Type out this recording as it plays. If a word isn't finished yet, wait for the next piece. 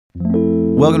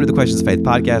Welcome to the Questions of Faith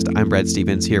podcast. I'm Brad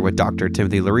Stevens here with Dr.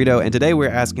 Timothy Laurito, and today we're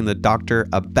asking the doctor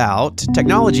about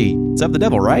technology. It's of the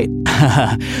devil, right?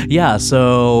 Yeah,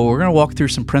 so we're going to walk through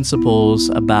some principles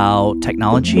about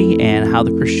technology and how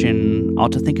the Christian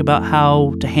ought to think about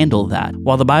how to handle that.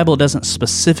 While the Bible doesn't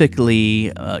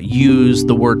specifically use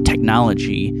the word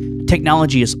technology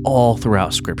is all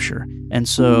throughout Scripture. And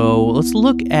so let's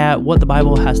look at what the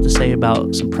Bible has to say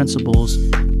about some principles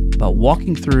about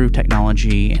walking through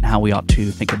technology and how we ought to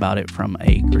think about it from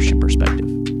a Christian perspective.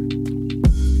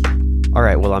 All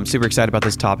right, well, I'm super excited about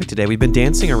this topic today. We've been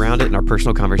dancing around it in our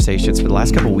personal conversations for the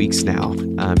last couple of weeks now.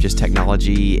 Just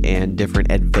technology and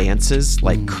different advances,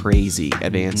 like crazy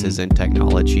advances in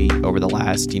technology over the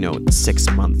last,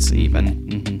 6 months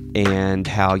even. And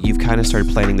how you've kind of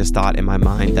started planting this thought in my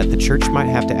mind that the church might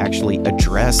have to actually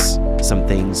address some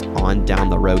things on down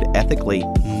the road ethically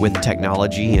with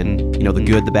technology and, the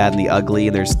good, the bad, and the ugly.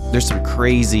 And there's some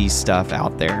crazy stuff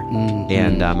out there.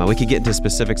 And we could get into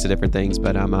specifics of different things,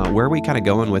 but where are we kind of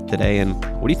going with today, and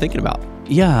what are you thinking about?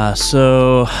 Yeah,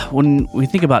 so when we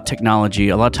think about technology,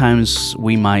 a lot of times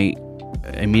we might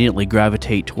immediately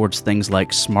gravitate towards things like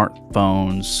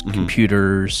smartphones,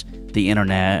 computers, the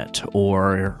internet,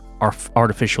 or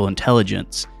artificial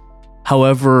intelligence.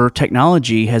 However,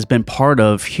 technology has been part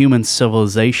of human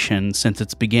civilization since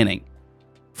its beginning.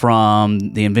 From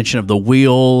the invention of the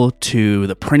wheel to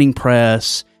the printing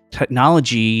press,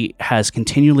 technology has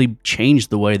continually changed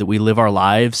the way that we live our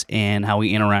lives and how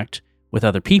we interact with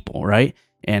other people, right?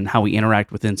 And how we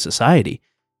interact within society.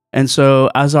 And so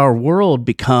as our world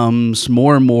becomes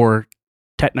more and more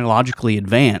technologically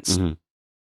advanced,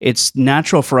 it's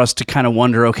natural for us to kind of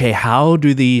wonder, okay, how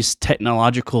do these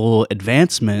technological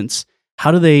advancements,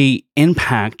 how do they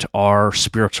impact our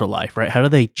spiritual life, right? How do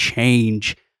they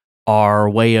change our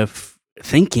way of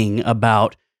thinking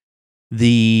about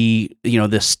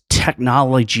this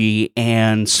technology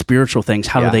and spiritual things?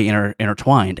 How do they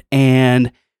intertwined?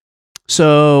 And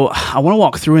so I want to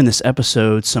walk through in this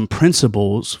episode some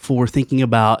principles for thinking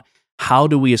about how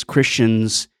do we as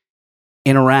Christians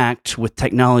interact with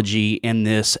technology in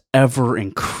this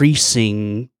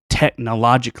ever-increasing,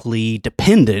 technologically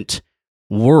dependent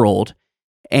world,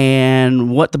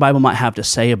 and what the Bible might have to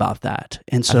say about that.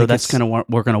 And so that's kind of what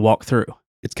we're going to walk through.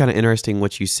 It's kind of interesting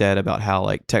what you said about how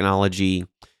technology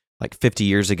 50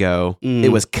 years ago,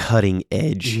 it was cutting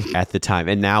edge at the time.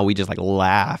 And now we just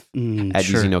laugh at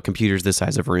these, computers the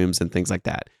size of rooms and things like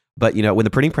that. But, when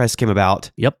the printing press came about,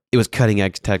 it was cutting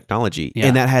edge technology. Yeah.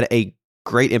 And that had a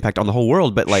great impact on the whole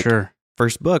world. But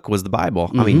first book was the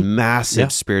Bible. I mean,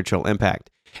 massive spiritual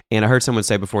impact. And I heard someone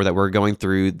say before that we're going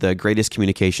through the greatest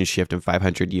communication shift in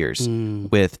 500 years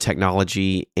with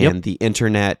technology and the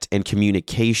internet and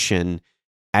communication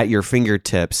at your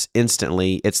fingertips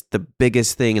instantly. It's the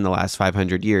biggest thing in the last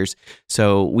 500 years.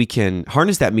 So we can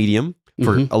harness that medium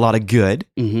for a lot of good,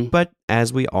 but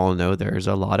as we all know, there's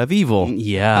a lot of evil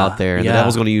out there, and the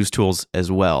devil's going to use tools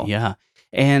as well. Yeah.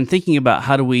 And thinking about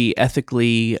how do we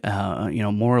ethically,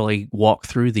 morally walk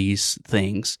through these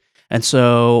things. And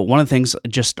so one of the things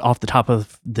just off the top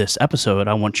of this episode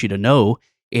I want you to know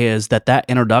is that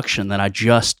introduction that I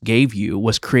just gave you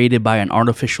was created by an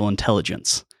artificial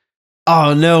intelligence.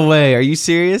 Oh, no way. Are you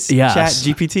serious? Yeah.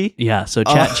 ChatGPT? Yeah. So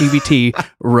ChatGPT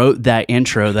wrote that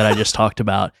intro that I just talked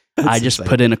about. I just insane.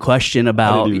 Put in a question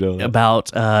about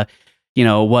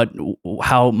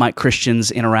how might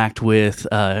Christians interact with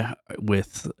wow.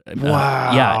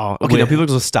 Yeah. Okay, now people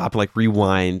just stop,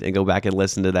 rewind and go back and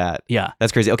listen to that. Yeah.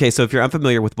 That's crazy. Okay, so if you're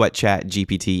unfamiliar with what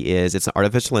ChatGPT is, it's an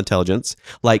artificial intelligence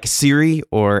like Siri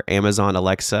or Amazon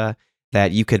Alexa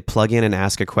that you could plug in and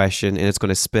ask a question and it's going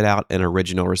to spit out an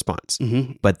original response.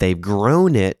 But they've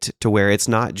grown it to where it's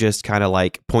not just kind of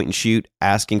like point and shoot,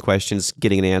 asking questions,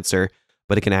 getting an answer,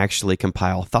 but it can actually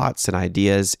compile thoughts and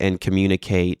ideas and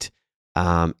communicate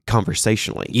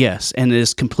conversationally. Yes, and it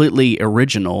is completely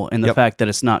original in the fact that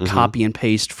it's not copy and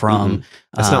paste from...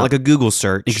 It's not like a Google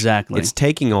search. Exactly. It's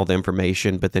taking all the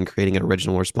information, but then creating an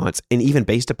original response, and even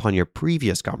based upon your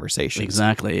previous conversations.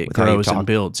 Exactly. It grows and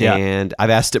builds. Yeah. And I've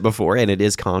asked it before, and it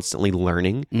is constantly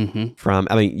learning from...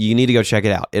 you need to go check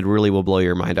it out. It really will blow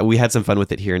your mind. We had some fun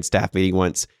with it here in staff meeting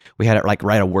once. We had it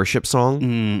write a worship song,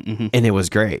 and it was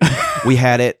great. we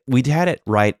had it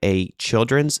write a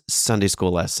children's Sunday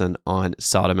school lesson on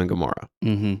Sodom and Gomorrah.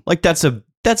 That's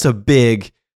a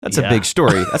big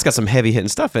story. That's got some heavy hitting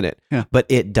stuff in it. Yeah. But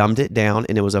it dumbed it down,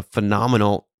 and it was a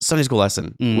phenomenal Sunday school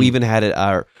lesson. We even had it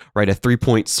write a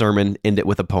 3-point sermon, end it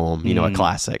with a poem, a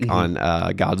classic on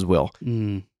God's will.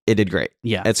 It did great.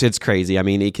 Yeah. It's crazy.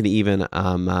 It can even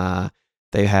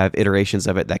They have iterations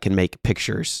of it that can make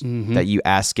pictures that you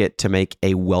ask it to make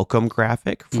a welcome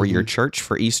graphic for your church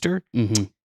for Easter.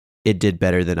 It did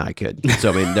better than I could.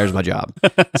 So, I mean, there's my job.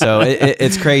 So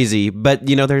it's crazy. But,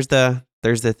 there's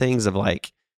the things of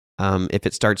like, if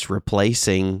it starts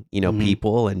replacing,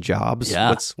 people and jobs,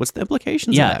 what's the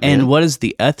implications of that, man? And what is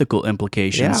the ethical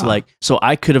implications? Like, so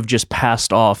I could have just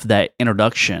passed off that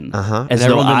introduction as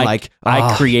though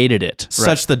I created it.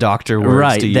 Such the doctor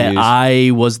words to use. That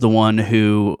I was the one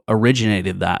who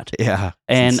originated that. Yeah.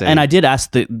 And I did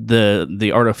ask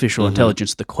the artificial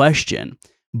intelligence the question,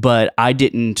 but I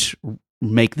didn't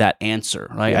make that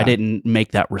answer, right? I didn't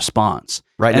make that response.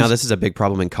 Right now, this is a big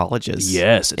problem in colleges.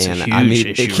 Yes, it's a huge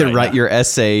issue. It can write your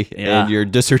essay and your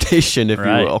dissertation, if you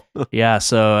will. Yeah.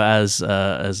 So as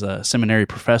a seminary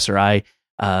professor, I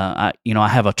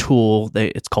have a tool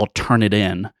it's called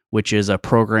Turnitin, which is a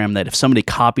program that if somebody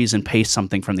copies and pastes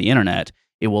something from the internet,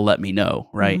 it will let me know,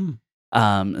 right?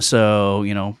 So,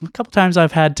 a couple times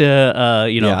I've had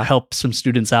to, help some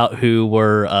students out who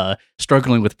were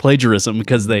struggling with plagiarism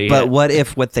because they... But what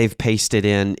if what they've pasted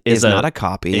in is not a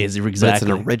copy, but it's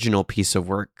an original piece of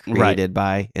work created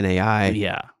by an AI?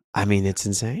 Yeah. I mean, it's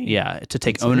insane. Yeah, to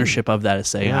take ownership of that, to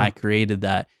say, I created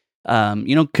that.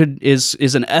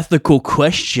 Is an ethical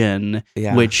question,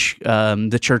 which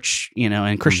the church,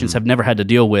 and Christians have never had to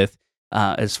deal with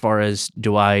as far as,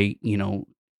 do I,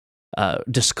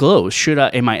 disclose?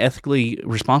 Am I ethically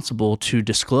responsible to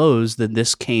disclose that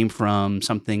this came from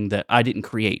something that I didn't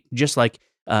create? Just like,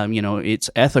 it's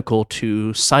ethical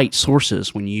to cite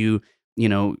sources when you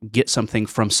get something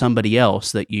from somebody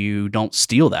else, that you don't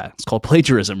steal that. It's called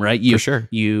plagiarism, right? For sure.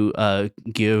 You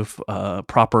give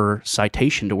proper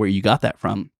citation to where you got that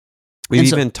from. We've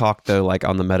even talked, though, like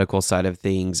on the medical side of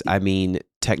things, I mean,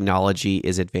 technology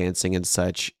is advancing in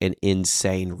such an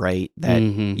insane rate that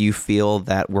you feel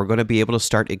that we're going to be able to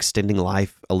start extending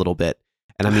life a little bit.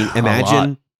 And I mean,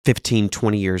 imagine 15,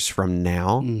 20 years from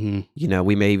now,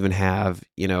 we may even have,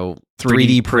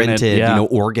 3D printed,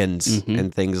 organs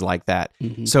and things like that.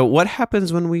 So what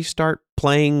happens when we start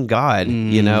playing God,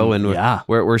 and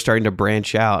we're starting to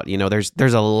branch out?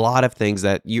 There's a lot of things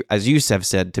that as you have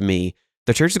said to me,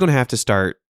 the church is going to have to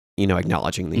start,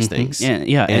 acknowledging these things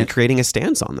and creating a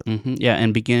stance on them.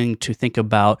 And beginning to think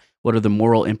about what are the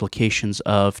moral implications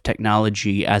of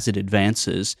technology as it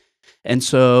advances. And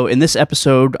so in this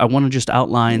episode, I want to just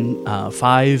outline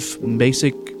 5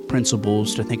 basic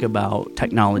principles to think about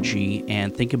technology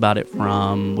and think about it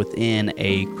from within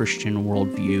a Christian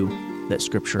worldview that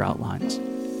Scripture outlines.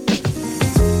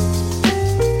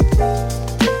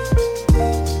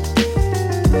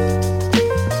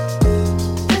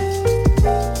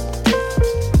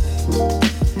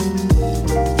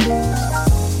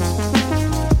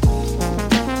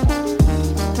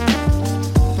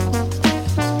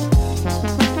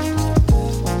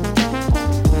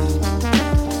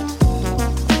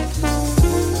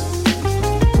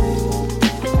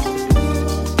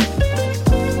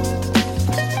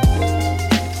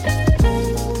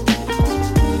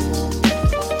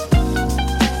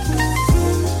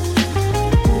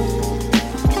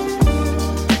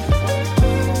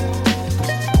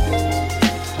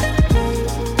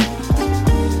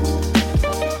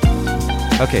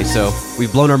 Okay, so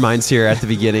we've blown our minds here at the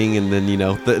beginning, and then,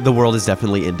 the world is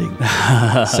definitely ending.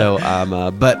 So,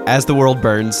 but as the world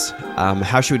burns,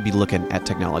 how should we be looking at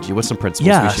technology? What's some principles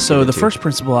we should so get the into? first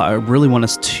principle I really want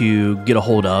us to get a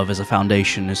hold of as a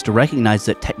foundation is to recognize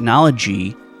that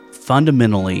technology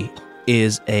fundamentally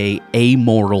is a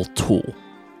amoral tool.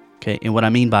 Okay, and what I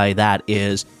mean by that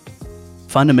is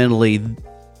fundamentally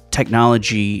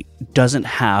technology doesn't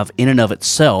have in and of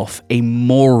itself a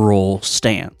moral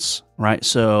stance, right?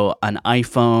 So an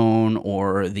iPhone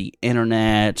or the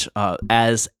internet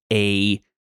as a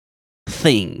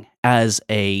thing, as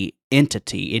a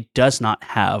entity, it does not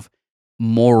have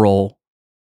moral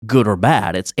good or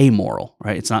bad. It's amoral,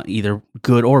 right? It's not either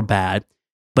good or bad,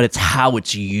 but it's how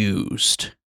it's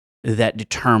used that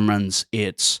determines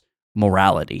its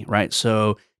morality, right?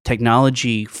 So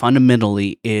technology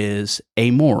fundamentally is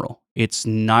amoral. It's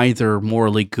neither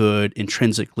morally good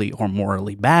intrinsically or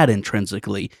morally bad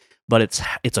intrinsically, but it's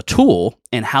a tool,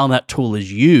 and how that tool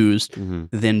is used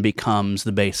then becomes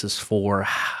the basis for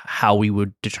how we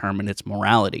would determine its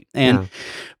morality. And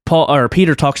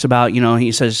Peter talks about,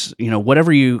 he says,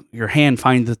 whatever your hand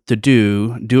finds to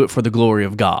do it for the glory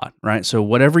of God, right? So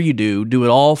whatever you do it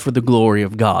all for the glory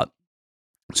of God.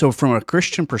 So from a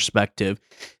Christian perspective,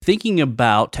 thinking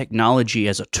about technology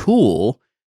as a tool,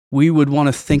 we would want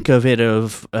to think of it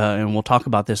and we'll talk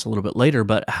about this a little bit later,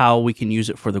 but how we can use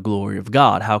it for the glory of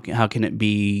God. How can it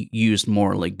be used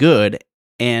morally good?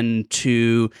 And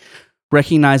to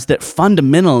recognize that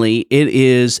fundamentally it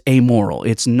is amoral.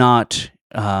 It's not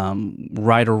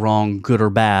right or wrong, good or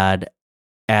bad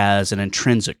as an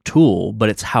intrinsic tool, but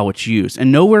it's how it's used.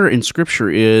 And nowhere in Scripture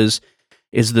is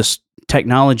this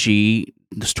technology,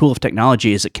 this tool of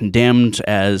technology, is it condemned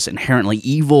as inherently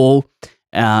evil.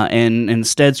 And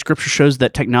instead, Scripture shows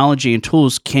that technology and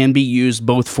tools can be used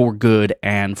both for good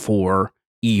and for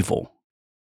evil.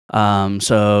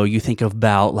 So you think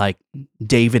about like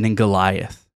David and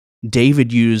Goliath.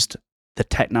 David used the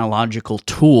technological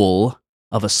tool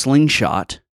of a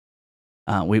slingshot.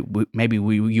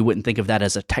 You wouldn't think of that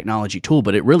as a technology tool,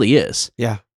 but it really is.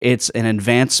 Yeah. It's an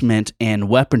advancement in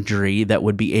weaponry that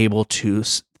would be able to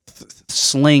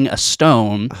sling a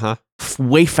stone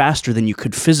way faster than you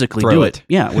could physically do it.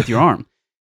 Yeah, with your arm.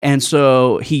 And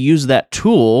so he used that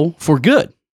tool for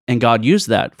good, and God used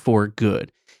that for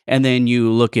good. And then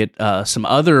you look at some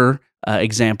other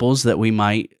examples that we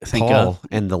might think Paul of.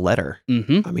 and the letter.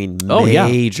 Mm-hmm. I mean,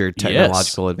 major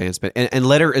technological advancement. And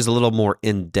letter is a little more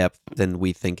in-depth than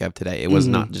we think of today. It was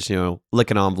not just,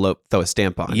 lick an envelope, throw a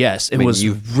stamp on. Yes, it was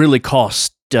really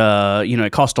cost,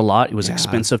 it cost a lot. It was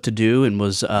expensive to do and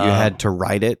was... you had to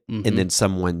write it, and then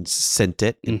someone sent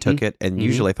it and took it. And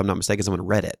usually, if I'm not mistaken, someone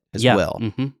read it as well.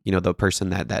 The person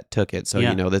that took it. So,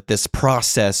 that this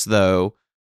process, though...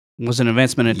 was an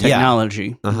advancement in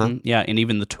technology. And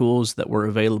even the tools that were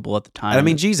available at the time. I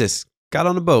mean, Jesus got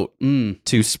on a boat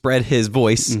to spread his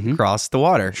voice across the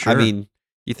water. Sure. I mean,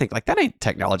 you think like that ain't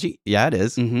technology. Yeah, it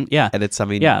is. Yeah. And it's,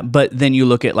 but then you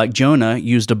look at like Jonah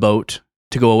used a boat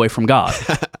to go away from God,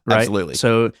 right? Absolutely.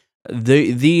 So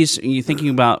you're thinking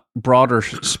about broader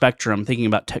spectrum, thinking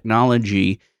about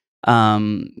technology, we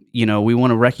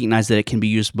want to recognize that it can be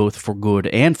used both for good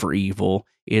and for evil.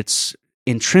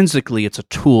 Intrinsically, it's a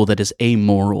tool that is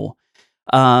amoral.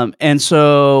 And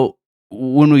so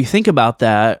when we think about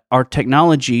that, our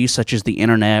technology, such as the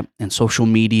internet and social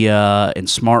media and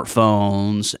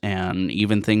smartphones and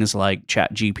even things like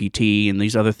ChatGPT and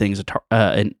these other things,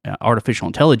 and artificial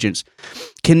intelligence,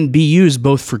 can be used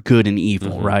both for good and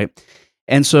evil, right?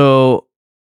 And so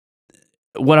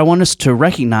what I want us to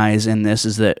recognize in this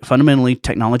is that fundamentally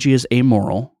technology is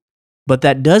amoral, but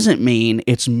that doesn't mean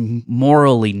it's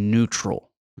morally neutral.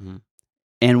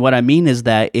 And what I mean is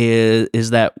that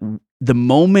the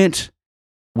moment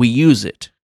we use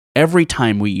it, every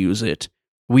time we use it,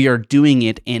 we are doing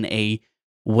it in a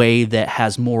way that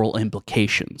has moral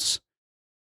implications.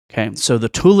 Okay, so the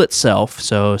tool itself,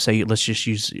 so say let's just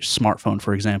use your smartphone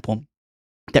for example,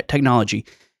 that technology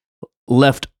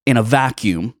left in a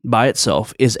vacuum by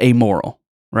itself is amoral,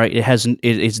 right?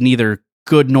 It's neither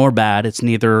good nor bad, it's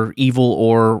neither evil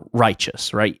or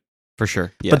righteous, right? For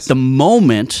sure, yes. But the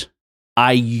moment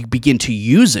I begin to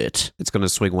use it, it's going to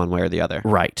swing one way or the other.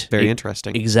 Right. Very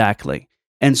interesting. Exactly.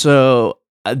 And so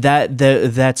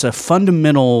that's a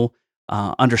fundamental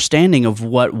understanding of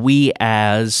what we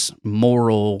as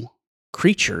moral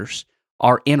creatures,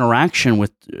 our interaction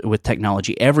with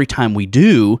technology, every time we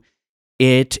do,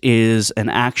 it is an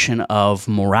action of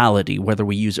morality, whether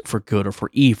we use it for good or for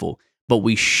evil. But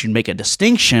we should make a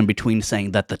distinction between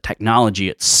saying that the technology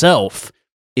itself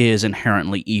is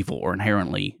inherently evil or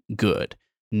inherently good.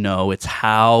 No, it's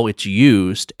how it's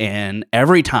used, and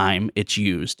every time it's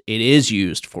used, it is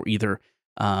used for either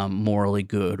morally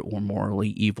good or morally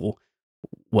evil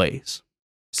ways.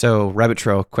 So, rabbit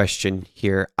trail question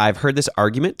here. I've heard this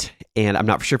argument, and I'm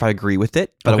not for sure if I agree with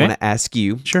it, but I want to ask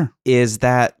you, is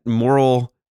that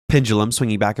moral pendulum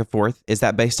swinging back and forth, is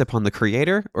that based upon the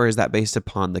creator or is that based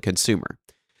upon the consumer?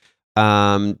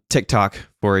 TikTok,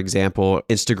 for example,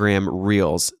 Instagram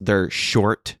Reels, they're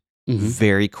short,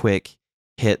 very quick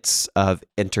hits of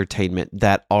entertainment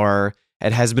that are,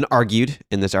 it has been argued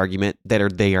in this argument,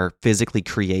 that they are physically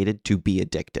created to be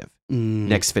addictive.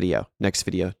 Next video.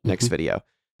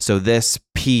 So this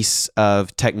piece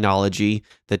of technology,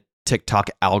 the TikTok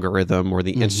algorithm or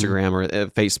the Instagram or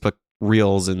Facebook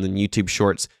Reels and then YouTube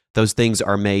Shorts, those things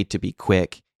are made to be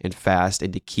quick and fast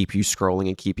and to keep you scrolling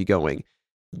and keep you going.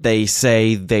 They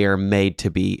say they are made to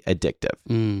be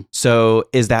addictive. So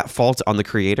is that fault on the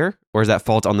creator or is that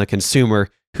fault on the consumer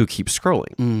who keeps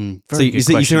scrolling? So you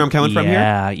see where I'm coming from here?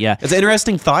 Yeah. It's an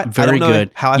interesting thought. Very I don't know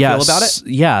good. how I feel about it.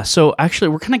 Yeah. So actually,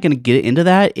 we're kind of going to get into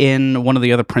that in one of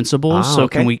the other principles.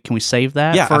 Can we save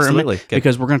that? Yeah, for absolutely. A minute?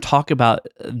 Because we're going to talk about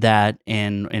that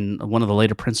in one of the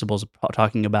later principles,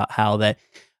 talking about how that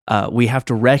we have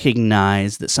to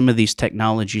recognize that some of these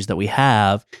technologies that we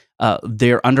have,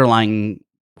 their underlying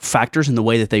factors in the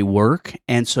way that they work.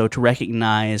 And so to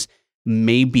recognize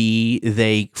maybe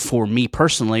for me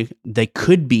personally, they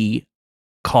could be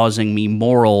causing me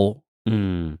moral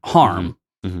harm.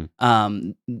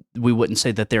 We wouldn't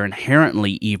say that they're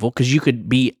inherently evil, because you could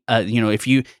be, if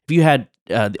you had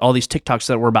all these TikToks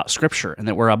that were about Scripture and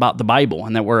that were about the Bible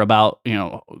and that were about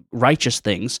righteous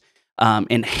things.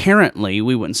 Inherently,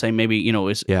 we wouldn't say maybe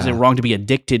is it wrong to be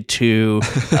addicted to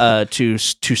to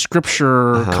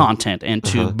Scripture content and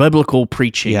to biblical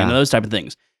preaching and those type of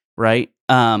things, right?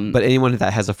 But anyone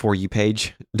that has a For You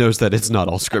page knows that it's not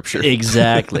all Scripture.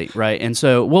 Exactly, right. And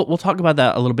so we'll talk about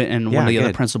that a little bit in one of the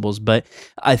other principles. But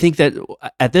I think that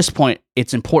at this point,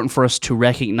 it's important for us to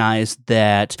recognize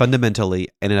that fundamentally,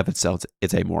 in and of itself,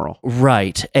 it's amoral.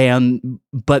 Right.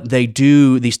 But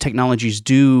these technologies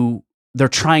do, they're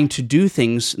trying to do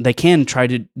things,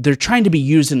 they're trying to be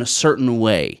used in a certain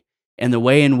way. And the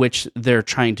way in which they're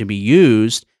trying to be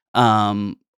used,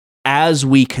 as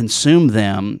we consume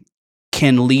them,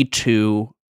 can lead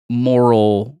to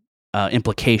moral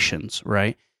implications,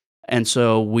 right? And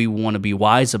so we want to be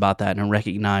wise about that and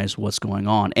recognize what's going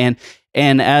on. And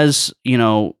as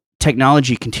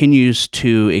technology continues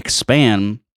to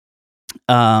expand,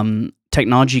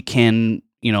 technology can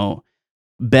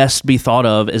best be thought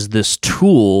of as this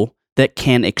tool that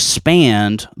can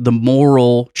expand the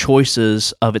moral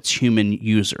choices of its human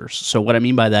users. So what I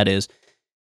mean by that is,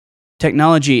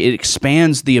 technology, it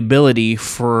expands the ability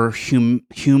for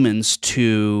humans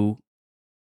to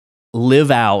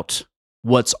live out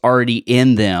what's already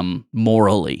in them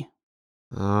morally.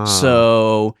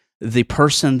 So the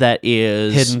person that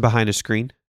is hidden behind a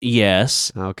screen?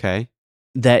 Yes. Okay.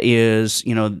 That is,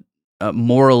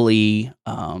 morally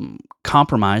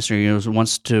compromised, or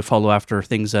wants to follow after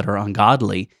things that are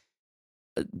ungodly.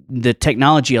 The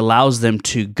technology allows them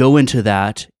to go into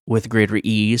that with greater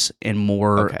ease and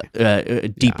more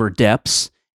deeper depths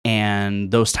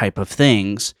and those type of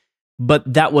things.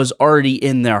 But that was already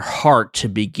in their heart to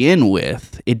begin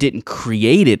with. It didn't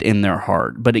create it in their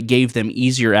heart, but it gave them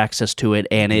easier access to it,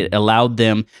 and it allowed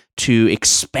them to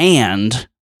expand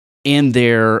in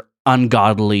their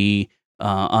ungodly,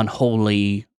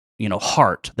 unholy,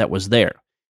 heart that was there.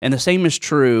 And the same is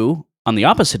true on the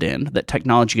opposite end, that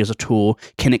technology as a tool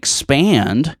can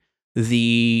expand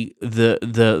the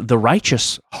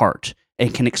righteous heart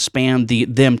and can expand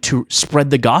them to spread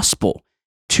the gospel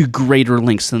to greater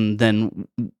lengths than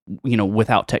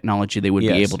without technology they would be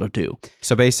able to do.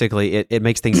 So basically, it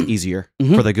makes things easier.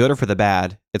 For the good or for the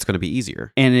bad, it's going to be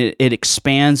easier. And it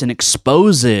expands and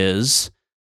exposes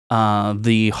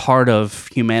the heart of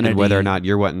humanity. And whether or not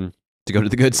you're wanting to go to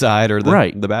the good side or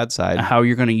the bad side. How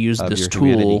you're going to use this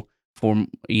tool for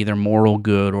either moral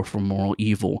good or for moral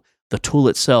evil. The tool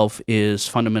itself is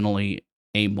fundamentally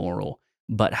amoral,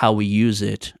 but how we use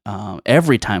it,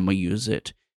 every time we use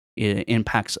it, it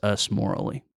impacts us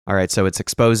morally. All right, so it's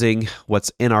exposing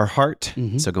what's in our heart.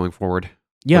 So going forward,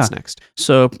 what's next?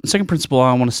 So the second principle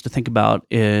I want us to think about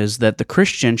is that the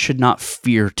Christian should not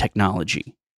fear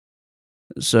technology.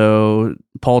 So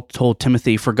Paul told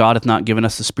Timothy, "For God hath not given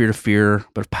us the spirit of fear,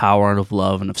 but of power and of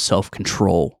love and of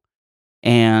self-control."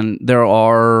 And there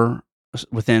are,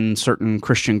 within certain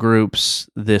Christian groups,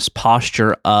 this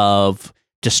posture of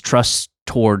distrust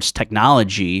towards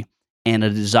technology and a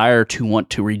desire to want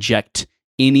to reject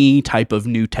any type of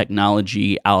new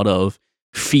technology out of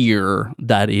fear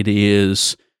that it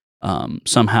is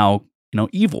somehow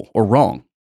evil or wrong.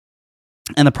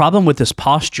 And the problem with this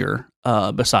posture,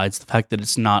 besides the fact that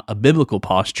it's not a biblical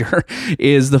posture,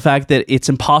 is the fact that it's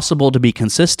impossible to be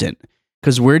consistent.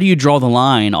 Because where do you draw the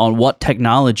line on what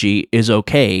technology is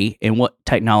okay and what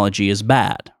technology is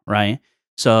bad, right?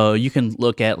 So you can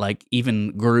look at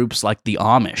even groups like the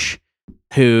Amish,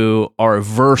 who are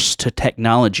averse to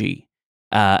technology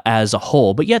as a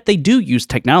whole, but yet they do use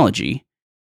technology.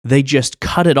 They just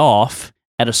cut it off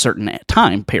at a certain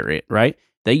time period, right?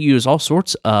 They use all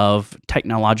sorts of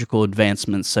technological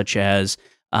advancements, such as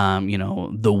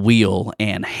the wheel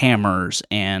and hammers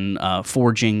and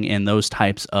forging and those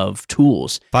types of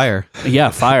tools. Fire,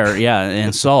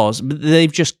 and saws. But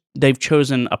they've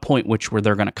chosen a point where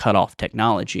they're going to cut off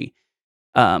technology,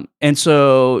 and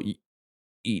so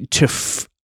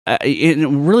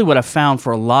really what I've found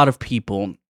for a lot of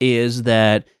people is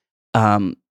that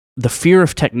the fear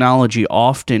of technology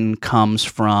often comes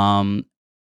from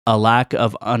a lack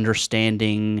of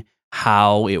understanding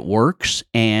how it works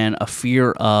and a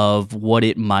fear of what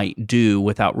it might do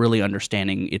without really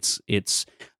understanding it's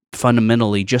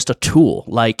fundamentally just a tool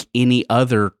like any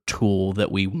other tool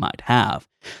that we might have.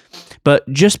 But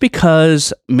just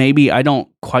because maybe I don't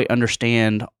quite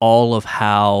understand all of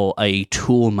how a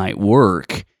tool might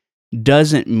work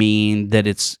doesn't mean that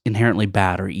it's inherently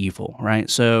bad or evil, right?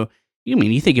 So,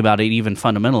 you think about it even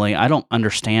fundamentally, I don't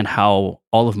understand how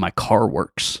all of my car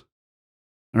works,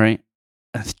 right?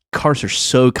 cars are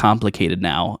so complicated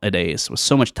nowadays with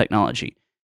so much technology.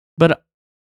 But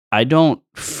I don't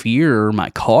fear my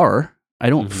car. I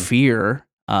don't fear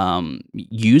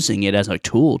using it as a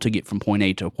tool to get from point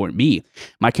A to point B.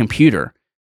 My computer,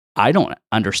 I don't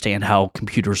understand how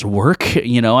computers work.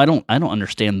 I don't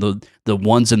understand the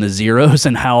ones and the zeros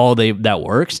and how all that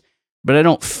works. But I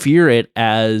don't fear it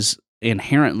as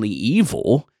inherently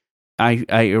evil.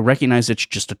 I recognize it's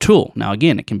just a tool. Now,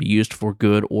 again, it can be used for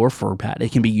good or for bad.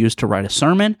 It can be used to write a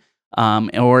sermon,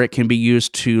 or it can be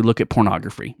used to look at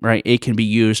pornography, right? It can be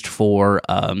used for,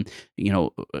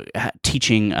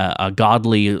 teaching a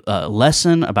godly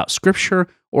lesson about Scripture,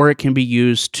 or it can be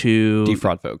used to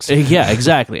defraud folks. Yeah,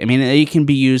 exactly. I mean, it can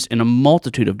be used in a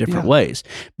multitude of different ways.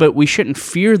 But we shouldn't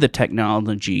fear the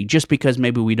technology just because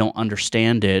maybe we don't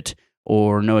understand it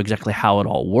or know exactly how it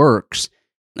all works.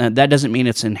 That doesn't mean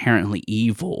it's inherently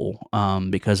evil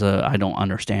because I don't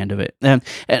understand of it. And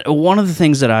one of the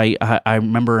things that I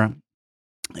remember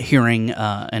hearing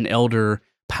an elder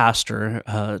pastor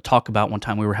talk about one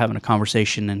time, we were having a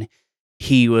conversation, and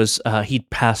he'd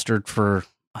pastored for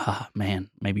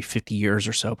maybe 50 years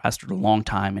or so, pastored a long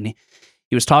time, and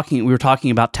we were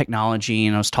talking about technology,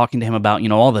 and I was talking to him about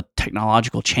all the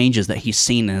technological changes that he's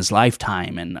seen in his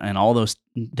lifetime and all those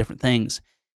different things.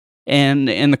 And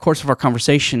in the course of our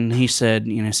conversation, he said,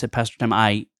 Pastor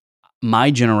Tim,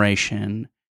 my generation,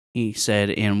 he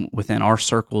said, within our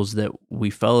circles that we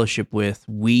fellowship with,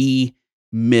 we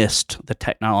missed the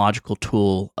technological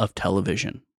tool of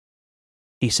television.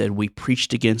 He said, we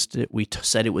preached against it. We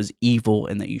said it was evil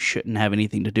and that you shouldn't have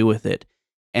anything to do with it.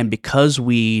 And because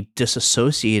we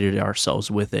disassociated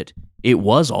ourselves with it, it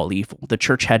was all evil. The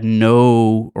church had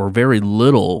no or very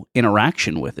little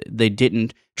interaction with it. They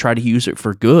didn't try to use it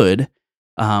for good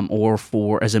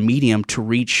or as a medium to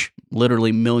reach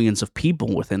literally millions of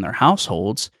people within their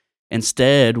households.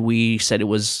 Instead, we said it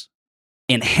was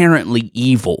inherently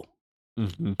evil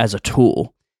as a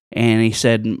tool. And he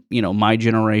said, my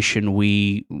generation,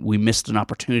 we missed an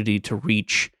opportunity to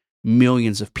reach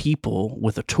millions of people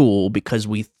with a tool because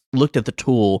we looked at the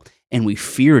tool and we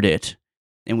feared it,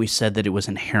 and we said that it was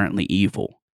inherently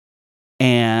evil.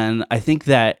 And I think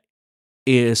that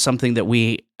is something that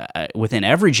we, within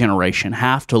every generation,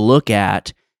 have to look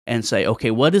at and say,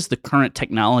 okay, what is the current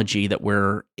technology that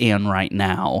we're in right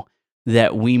now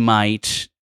that we might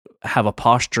have a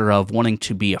posture of wanting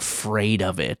to be afraid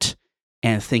of it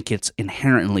and think it's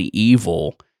inherently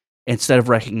evil, instead of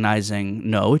recognizing,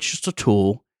 no, it's just a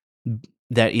tool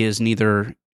that is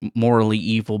neither morally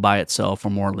evil by itself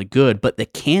or morally good, but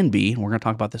that can be, we're going to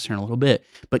talk about this here in a little bit,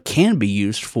 but can be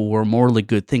used for morally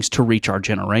good things to reach our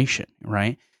generation,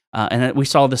 right? And we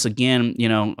saw this again,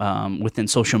 within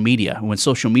social media. When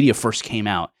social media first came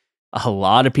out, a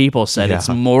lot of people said it's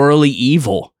morally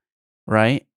evil,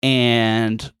 right?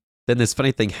 And then this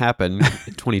funny thing happened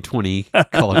in 2020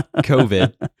 called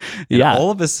COVID. And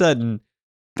all of a sudden,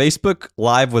 Facebook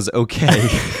Live was okay.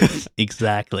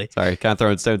 Exactly. Sorry, kind of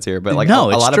throwing stones here, but a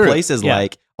lot of places,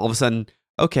 all of a sudden,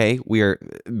 okay, we are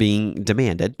being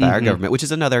demanded by our government, which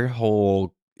is another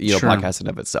whole podcast in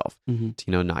of itself.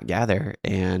 To not gather,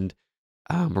 and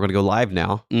we're going to go live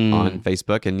now on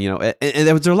Facebook, and and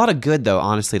there was a lot of good though,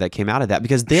 honestly, that came out of that,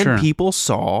 because then people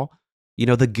saw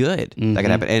the good that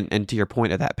could happen, and to your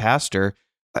point of that pastor.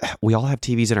 We all have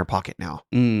TVs in our pocket now.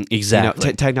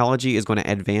 Exactly. Technology is going to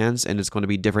advance, and it's going to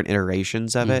be different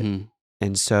iterations of it.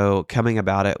 And so coming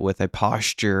about it with a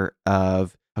posture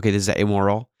of, okay, this is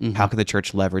immoral. How can the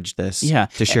church leverage this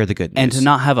to share the good news? And to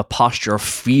not have a posture of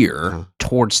fear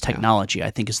towards technology,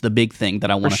 I think is the big thing that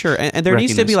I want to sure. And there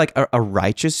needs to be like a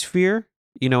righteous fear,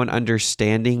 an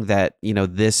understanding that,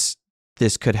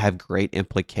 this could have great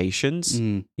implications,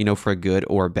 for good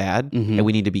or bad. And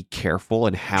we need to be careful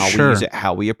in how we use it,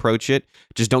 how we approach it.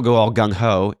 Just don't go all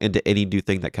gung-ho into any new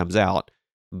thing that comes out.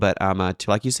 But to,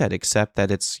 like you said, accept that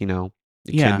it's,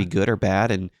 it can be good or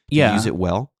bad, and use it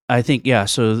well. I think,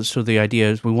 so the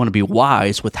idea is we want to be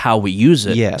wise with how we use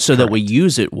it that we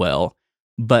use it well,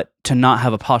 but to not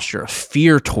have a posture of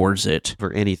fear towards it.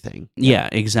 For anything. Yeah,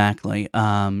 exactly.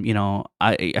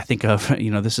 I think of,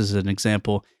 this is an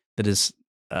example that is,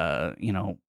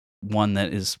 one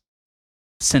that is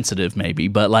sensitive maybe,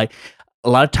 but like a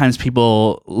lot of times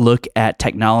people look at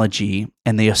technology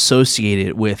and they associate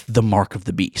it with the mark of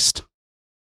the beast,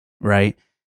 right?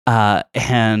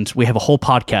 And we have a whole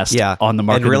podcast on the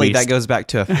mark of the beast. And really that goes back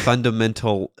to a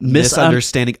fundamental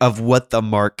misunderstanding of what the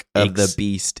mark of the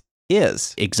beast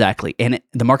is. Exactly. And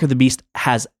the mark of the beast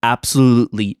has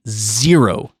absolutely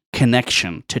zero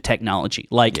connection to technology.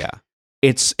 Like,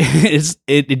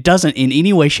 it doesn't in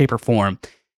any way, shape, or form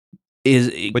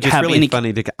Which is really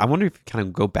funny. I wonder if you kind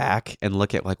of go back and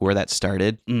look at like where that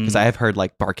started, because I have heard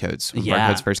like barcodes. When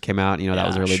barcodes first came out, that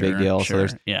was a really big deal. So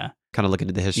there's kind of looking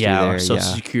at the history there. Social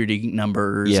security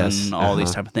numbers and all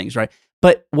these type of things, right?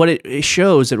 But what it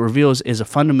shows, it reveals, is a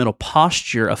fundamental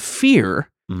posture of fear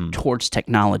towards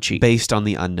technology. Based on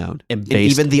the unknown. And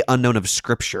even the unknown of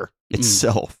Scripture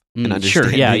itself. And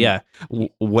understanding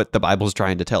what the Bible's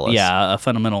trying to tell us. Yeah, a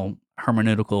fundamental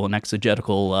hermeneutical and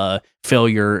exegetical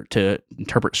failure to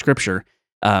interpret Scripture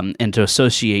and to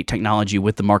associate technology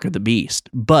with the mark of the beast.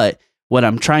 But what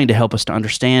I'm trying to help us to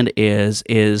understand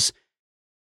is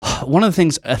one of the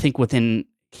things I think within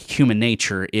human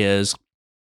nature is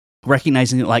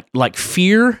recognizing that like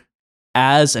fear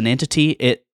as an entity,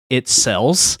 it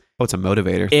sells. Oh, it's a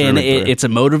motivator. And it's a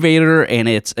motivator, and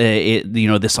it's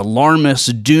this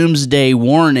alarmist doomsday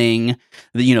warning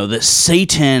that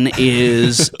Satan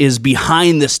is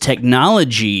behind this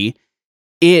technology.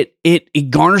 It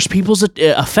garners people's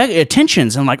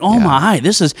attentions, and like, oh my,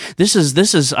 this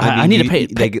is. I need to pay.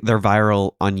 They're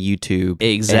viral on YouTube,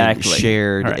 exactly, and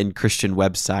shared in Christian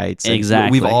websites.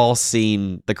 Exactly, we've all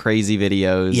seen the crazy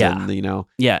videos, and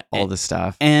all this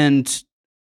stuff, and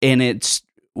it's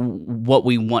what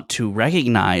we want to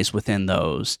recognize within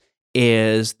those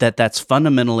is that that's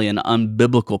fundamentally an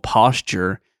unbiblical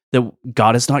posture. That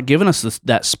God has not given us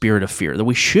that spirit of fear. That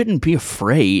we shouldn't be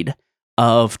afraid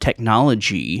of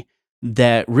technology,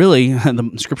 that really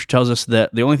the Scripture tells us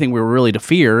that the only thing we're really to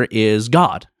fear is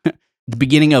God. The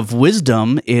beginning of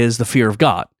wisdom is the fear of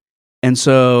God. And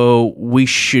so we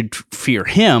should fear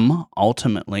Him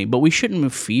ultimately, but we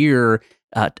shouldn't fear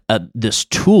this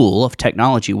tool of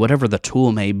technology, whatever the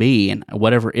tool may be and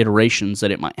whatever iterations that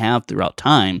it might have throughout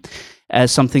time,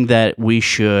 as something that we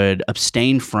should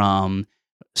abstain from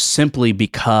simply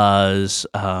because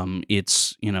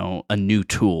it's a new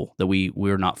tool that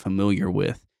we're not familiar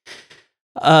with.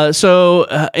 So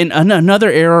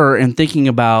another error in thinking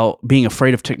about being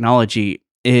afraid of technology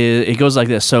is it goes like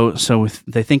this. So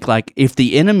they think like if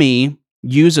the enemy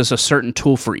uses a certain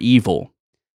tool for evil,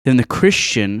 then the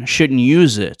Christian shouldn't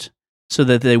use it so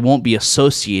that they won't be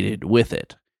associated with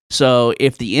it. So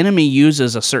if the enemy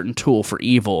uses a certain tool for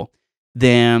evil,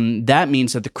 then that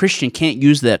means that the Christian can't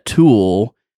use that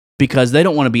tool because they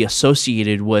don't want to be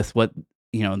associated with what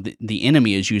the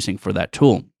enemy is using for that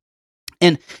tool.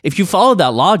 And if you follow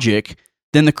that logic,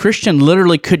 then the Christian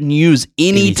literally couldn't use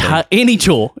any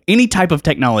tool, any type of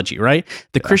technology, right?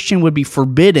 The Christian would be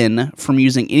forbidden from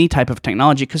using any type of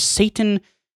technology because Satan,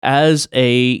 as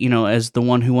the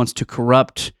one who wants to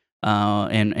corrupt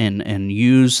and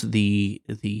use the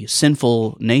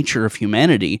sinful nature of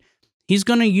humanity, he's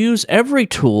going to use every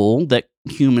tool that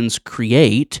humans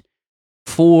create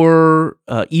for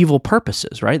evil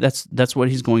purposes, right? That's what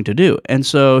he's going to do, and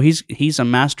so he's a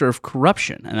master of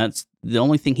corruption, and that's the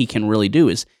only thing he can really do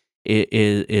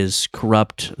is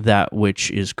corrupt that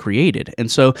which is created.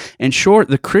 And so, in short,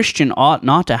 the Christian ought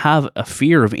not to have a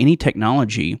fear of any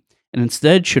technology, and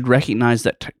instead should recognize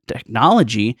that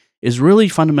technology is really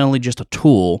fundamentally just a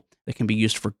tool that can be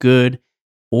used for good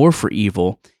or for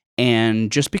evil.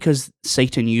 And just because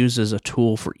Satan uses a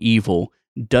tool for evil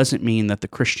doesn't mean that the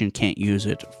Christian can't use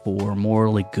it for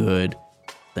morally good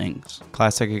things.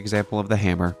 Classic example of the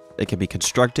hammer. It can be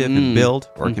constructive and build,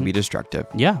 or it can be destructive.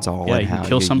 Yeah. It's all you can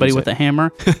kill somebody with a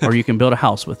hammer, or you can build a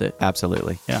house with it.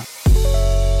 Absolutely. Yeah.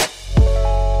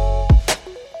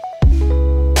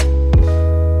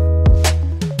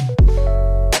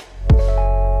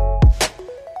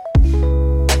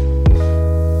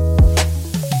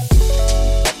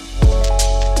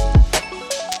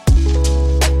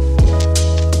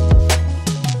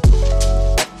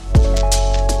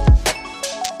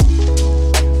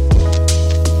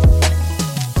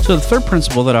 So the third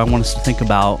principle that I want us to think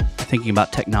about, thinking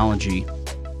about technology,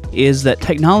 is that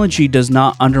technology does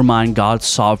not undermine God's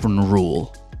sovereign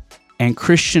rule, and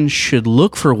Christians should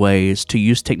look for ways to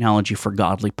use technology for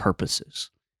godly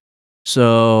purposes.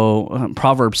 So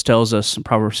Proverbs tells us in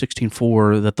Proverbs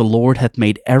 16:4 that the Lord hath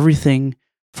made everything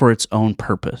for its own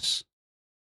purpose.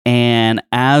 And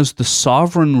as the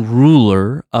sovereign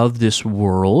ruler of this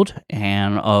world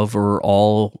and over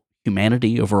all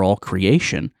humanity, over all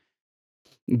creation,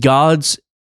 God's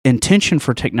intention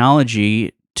for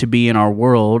technology to be in our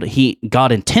world,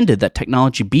 God intended that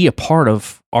technology be a part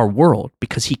of our world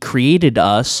because He created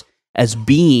us as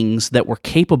beings that were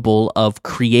capable of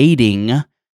creating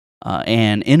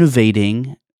and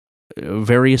innovating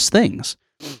various things.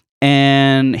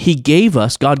 And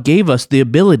God gave us the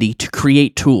ability to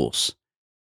create tools.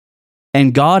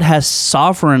 And God has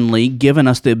sovereignly given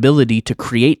us the ability to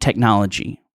create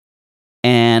technology.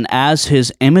 And as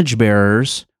His image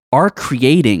bearers are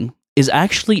creating is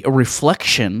actually a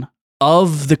reflection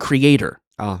of the Creator.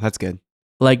 Oh, that's good.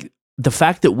 Like the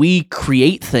fact that we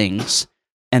create things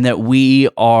and that we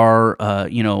are,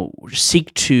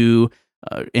 seek to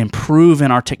improve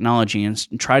in our technology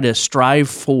and try to strive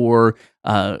for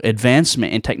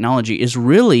advancement in technology is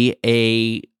really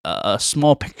a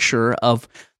small picture of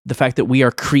the fact that we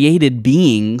are created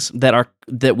beings,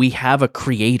 that we have a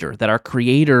Creator, that our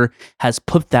Creator has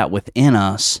put that within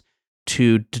us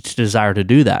to desire to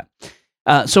do that.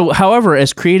 However,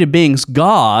 as created beings,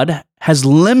 God has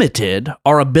limited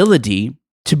our ability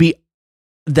to be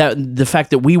the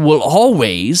fact that we will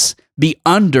always be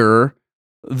under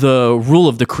the rule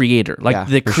of the Creator. Like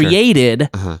the created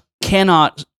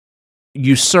cannot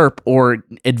usurp or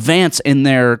advance in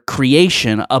their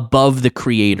creation above the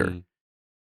Creator.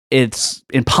 It's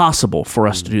impossible for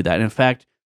us to do that. In fact,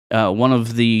 one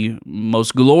of the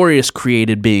most glorious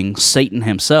created beings, Satan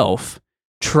himself,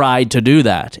 tried to do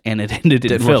that, and it ended in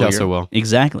failure. Didn't work out so well.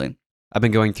 Exactly. I've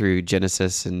been going through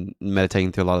Genesis and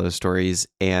meditating through a lot of those stories,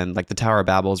 and like the Tower of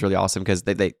Babel is really awesome because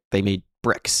they made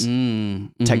bricks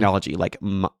technology. Like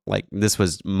this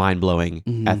was mind blowing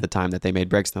at the time that they made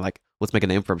bricks. And they're like, let's make a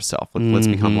name for ourselves. Let's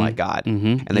become like God.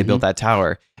 And they built that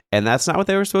tower, and that's not what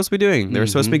they were supposed to be doing. They were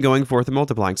supposed to be going forth and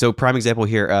multiplying. So prime example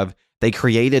here of they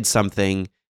created something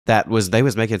that they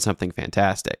was making something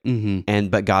fantastic.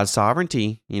 But God's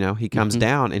sovereignty, he comes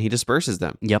down and he disperses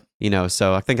them. Yep.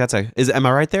 So I think am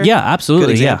I right there? Yeah,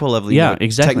 absolutely. Good example of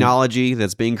exactly. technology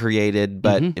that's being created,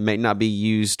 but it may not be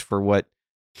used for what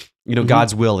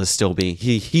God's will is still being.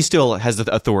 He still has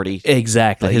the authority.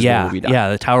 Exactly. His will will be done.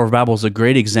 Yeah. The Tower of Babel is a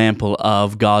great example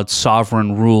of God's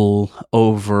sovereign rule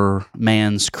over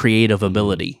man's creative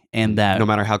ability, and that no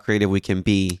matter how creative we can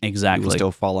be, exactly, we will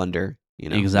still fall under.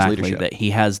 Exactly, that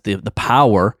he has the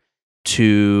power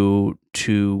to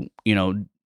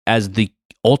as the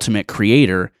ultimate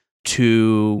creator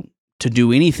to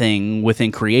do anything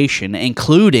within creation,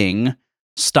 including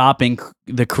stopping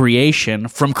the creation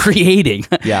from creating.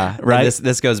 Yeah, right.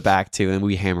 This goes back to, and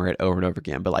we hammer it over and over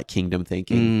again, but like kingdom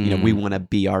thinking. We want to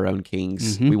be our own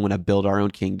kings. We want to build our own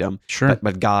kingdom. Sure,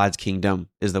 but God's kingdom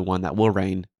is the one that will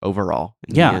reign overall.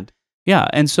 In the end. Yeah,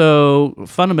 and so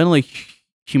fundamentally,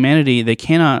 humanity,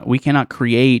 we cannot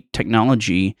create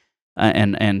technology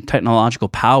and technological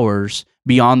powers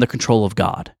beyond the control of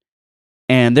God.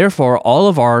 And therefore, all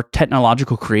of our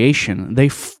technological creation,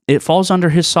 it falls under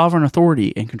his sovereign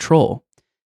authority and control.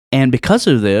 And because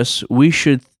of this, we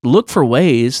should look for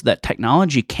ways that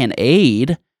technology can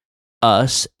aid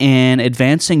us in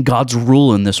advancing God's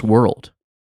rule in this world,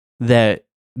 that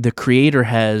the Creator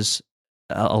has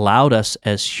allowed us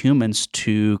as humans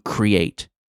to create.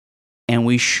 And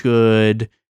we should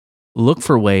look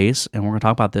for ways, and we're going to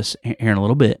talk about this here in a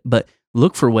little bit, but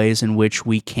look for ways in which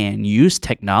we can use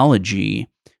technology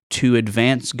to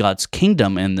advance God's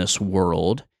kingdom in this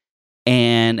world,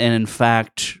 and in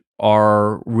fact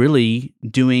are really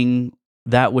doing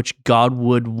that which God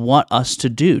would want us to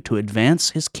do, to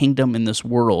advance his kingdom in this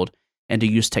world, and to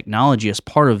use technology as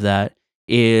part of that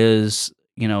is,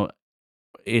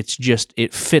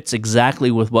 it fits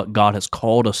exactly with what God has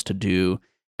called us to do.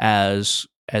 As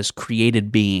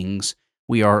created beings,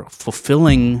 we are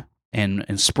fulfilling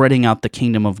and spreading out the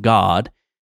kingdom of God,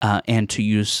 and to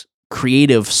use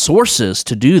creative sources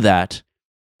to do that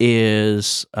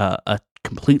is a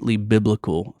completely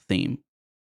biblical theme.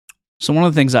 So one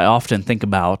of the things I often think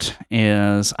about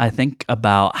is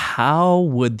how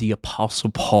would the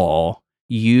Apostle Paul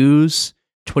use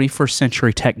 21st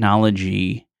century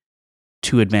technology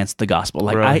to advance the gospel?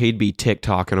 He'd be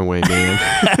TikToking away,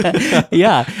 man.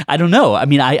 Yeah, I don't know. I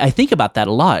mean, I think about that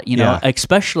a lot,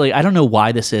 especially, I don't know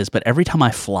why this is, but every time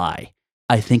I fly,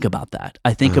 I think about that.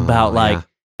 I think about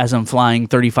as I'm flying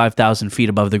 35,000 feet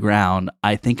above the ground,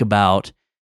 I think about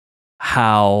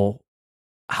how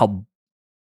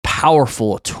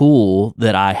powerful a tool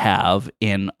that I have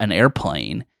in an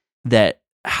airplane, that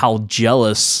how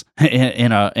jealous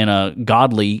in a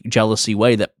godly jealousy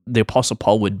way that the Apostle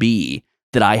Paul would be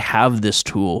that I have this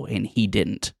tool and he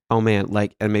didn't. Oh man,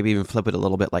 and maybe even flip it a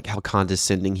little bit, like how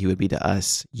condescending he would be to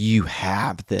us. You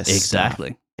have this exactly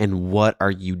stuff, and what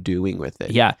are you doing with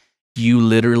it? Yeah, you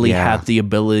literally have the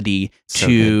ability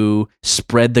to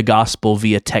spread the gospel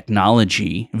via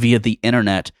technology, via the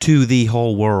internet, to the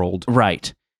whole world,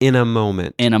 right? In a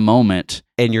moment,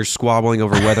 and you're squabbling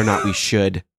over whether or not we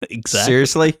should. Exactly.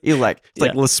 Seriously, you're like,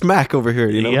 let's smack over here.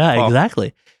 Yeah,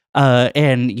 exactly.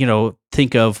 And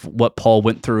think of what Paul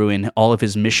went through in all of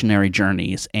his missionary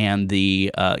journeys, and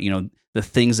the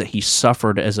things that he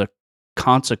suffered as a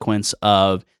consequence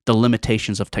of the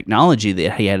limitations of technology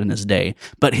that he had in his day,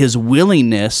 but his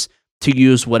willingness to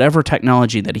use whatever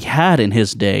technology that he had in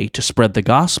his day to spread the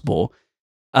gospel.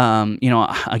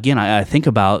 Again, I think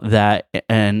about that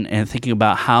and thinking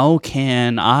about how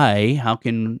can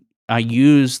I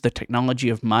use the technology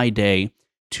of my day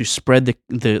to spread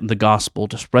the gospel,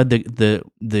 to spread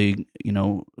the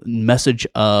message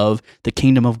of the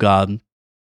kingdom of God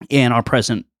in our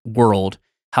present world.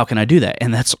 How can I do that?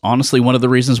 And that's honestly one of the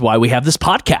reasons why we have this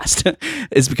podcast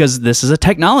is because this is a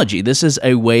technology. This is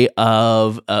a way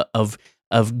of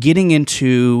getting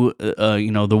into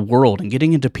the world and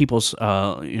getting into people's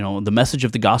the message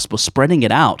of the gospel, spreading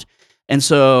it out. And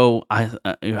so,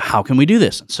 how can we do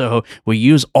this? So we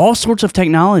use all sorts of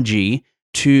technology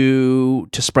to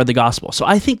spread the gospel. So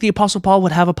I think the Apostle Paul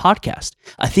would have a podcast.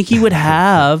 I think he would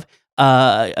have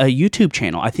a YouTube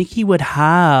channel. I think he would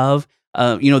have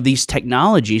these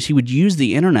technologies. He would use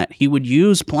the internet. He would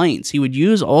use planes. He would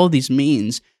use all these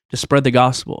means to spread the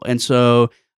gospel. And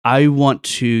so I want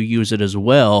to use it as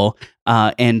well,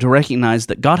 and to recognize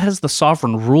that God has the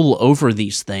sovereign rule over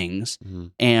these things,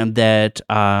 and that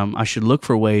I should look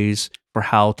for ways for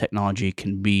how technology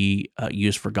can be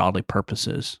used for godly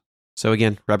purposes. So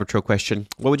again, rabbit trail question.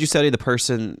 What would you say to the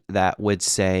person that would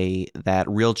say that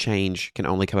real change can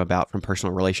only come about from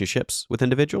personal relationships with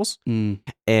individuals,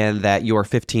 and that your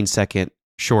 15-second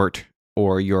short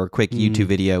or your quick YouTube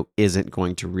video isn't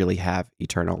going to really have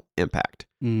eternal impact?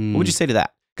 What would you say to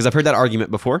that? Because I've heard that argument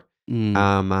before, and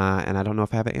I don't know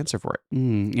if I have an answer for it.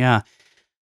 Yeah.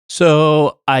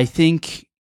 So I think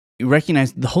you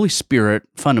recognize the Holy Spirit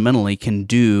fundamentally can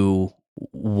do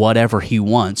whatever he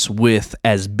wants with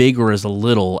as big or as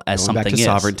little as Going something back to is.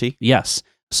 sovereignty. Yes.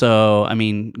 So, I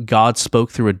mean, God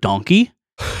spoke through a donkey.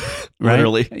 Right?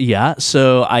 Literally. Yeah.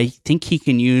 So I think he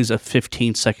can use a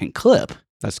 15-second clip.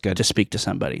 That's good. To speak to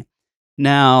somebody.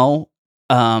 Now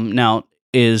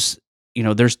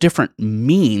there's different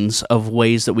means of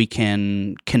ways that we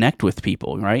can connect with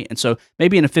people, right? And so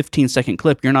maybe in a 15-second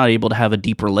clip, you're not able to have a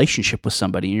deep relationship with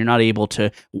somebody. You're not able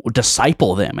to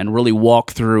disciple them and really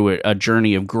walk through a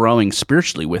journey of growing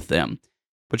spiritually with them.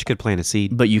 But you could plant a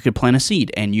seed. But you could plant a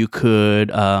seed, and you could,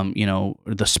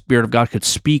 the Spirit of God could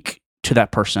speak to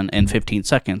that person in 15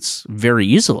 seconds very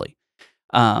easily.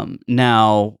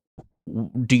 Now,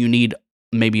 do you need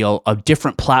maybe a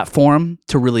different platform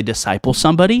to really disciple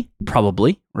somebody?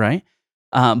 Probably, right?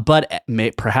 But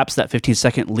perhaps that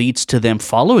 15-second leads to them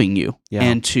following you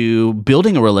and to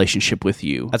building a relationship with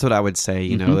you. That's what I would say.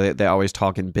 You know, they always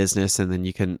talk in business, and then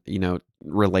you can,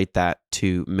 relate that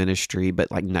to ministry, but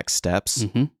like next steps.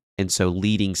 And so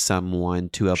leading someone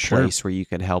to a place where you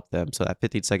can help them. So that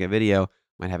 15-second video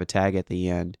might have a tag at the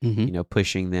end,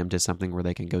 pushing them to something where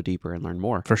they can go deeper and learn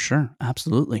more. For sure.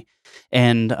 Absolutely.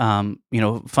 And,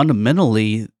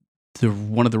 fundamentally,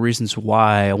 one of the reasons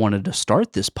why I wanted to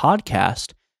start this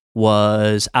podcast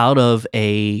was out of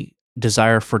a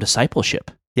desire for discipleship.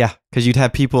 Yeah, because you'd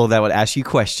have people that would ask you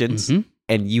questions,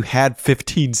 and you had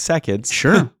 15 seconds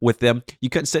with them. You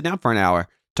couldn't sit down for an hour,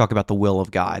 talk about the will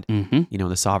of God,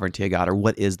 the sovereignty of God, or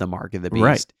what is the mark of the beast.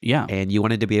 Right, yeah. And you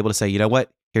wanted to be able to say, you know what?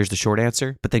 Here's the short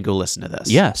answer, but then go listen to this.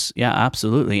 Yes, yeah,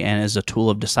 absolutely. And as a tool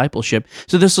of discipleship.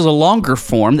 So this is a longer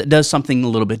form that does something a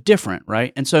little bit different,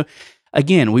 right? And so,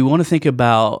 again, we want to think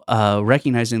about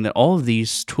recognizing that all of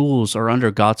these tools are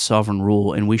under God's sovereign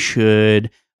rule, and we should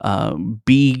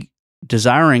be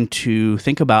desiring to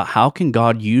think about how can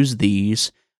God use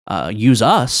these, use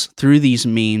us through these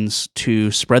means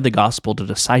to spread the gospel, to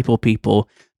disciple people,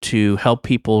 to help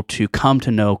people to come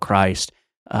to know Christ.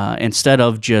 Instead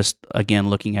of just, again,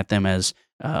 looking at them as,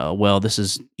 this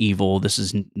is evil, this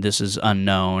is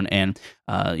unknown, and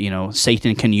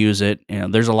Satan can use it.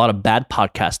 There's a lot of bad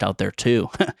podcasts out there too,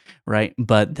 right?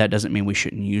 But that doesn't mean we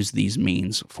shouldn't use these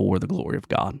means for the glory of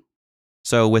God.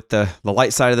 So with the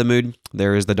light side of the moon,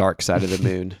 there is the dark side of the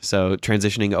moon. So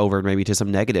transitioning over maybe to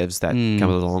some negatives that come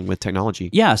along with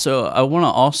technology. Yeah, so I don't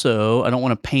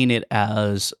want to paint it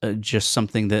as just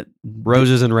something that...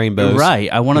 Roses and rainbows.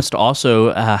 Right. I want us to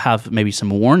also have maybe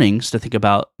some warnings to think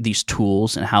about these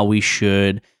tools and how we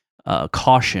should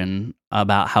caution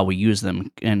about how we use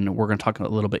them. And we're going to talk a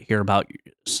little bit here about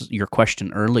your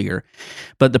question earlier.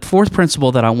 But the fourth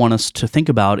principle that I want us to think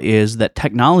about is that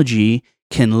technology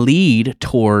can lead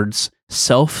towards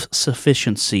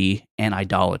self-sufficiency and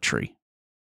idolatry.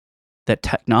 That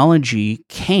technology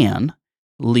can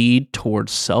lead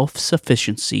towards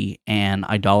self-sufficiency and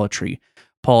idolatry.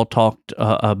 Paul talked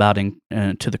about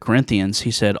to the Corinthians.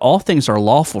 He said, "All things are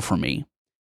lawful for me,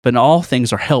 but all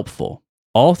things are helpful.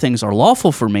 All things are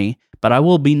lawful for me, but I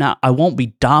won't be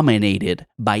dominated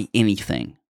by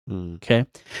anything." Okay?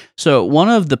 So one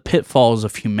of the pitfalls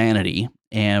of humanity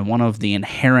and one of the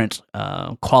inherent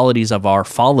qualities of our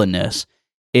fallenness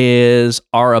is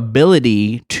our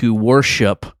ability to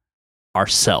worship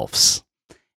ourselves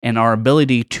and our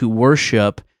ability to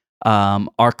worship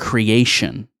our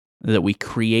creation, that we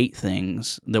create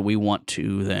things that we want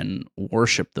to then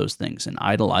worship those things and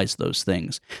idolize those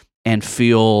things and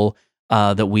feel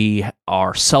that we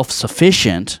are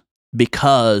self-sufficient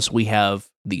because we have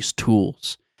these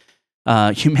tools.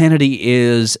 Humanity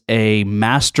is a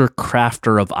master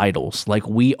crafter of idols. Like,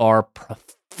 we are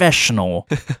professional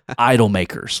idol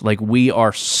makers. Like, we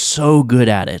are so good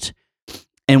at it.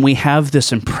 And we have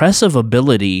this impressive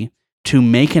ability to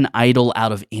make an idol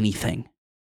out of anything.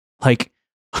 Like,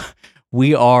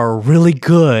 we are really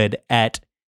good at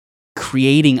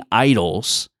creating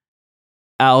idols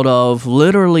out of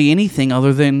literally anything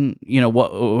other than,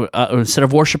 instead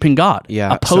of worshiping God.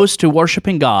 Yeah. Opposed to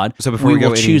worshiping God, so before we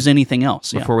will choose anything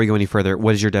else. Before we go any further,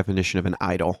 what is your definition of an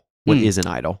idol? What is an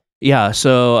idol? Yeah,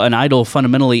 so an idol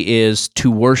fundamentally is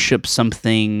to worship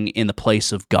something in the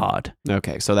place of God.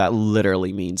 Okay, so that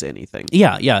literally means anything.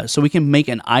 Yeah. So we can make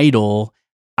an idol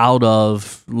out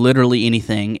of literally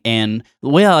anything. And the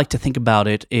way I like to think about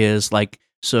it is like,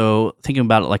 so thinking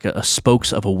about it like a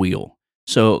spokes of a wheel.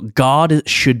 So God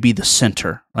should be the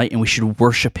center, right? And we should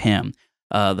worship him.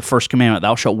 The first commandment,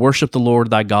 thou shalt worship the Lord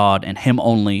thy God, and him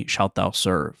only shalt thou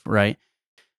serve, right?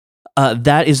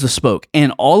 That is the spoke.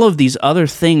 And all of these other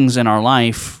things in our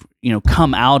life,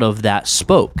 come out of that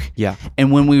spoke. Yeah.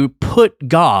 And when we put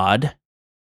God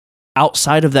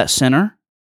outside of that center,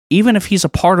 even if he's a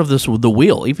part of the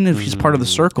wheel, even if he's part of the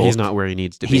circle, he's not where he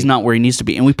needs to be. He's not where he needs to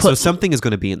be. And we put so something is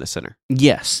going to be in the center.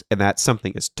 Yes. And that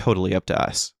something is totally up to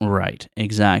us. Right.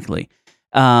 Exactly.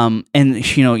 And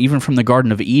even from the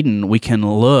Garden of Eden, we can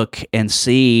look and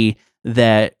see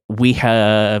that we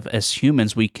have, as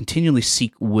humans, we continually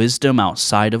seek wisdom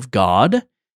outside of God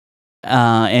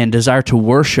and desire to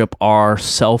worship our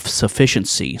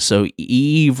self-sufficiency. So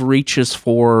Eve reaches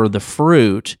for the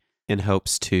fruit in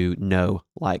hopes to know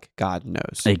like God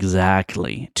knows.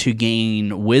 Exactly. To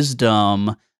gain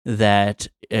wisdom that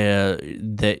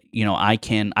I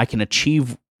can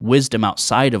achieve wisdom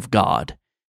outside of God,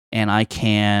 and I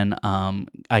can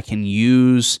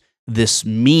use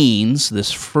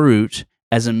this fruit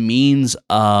as a means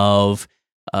of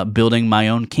building my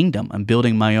own kingdom and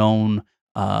building my own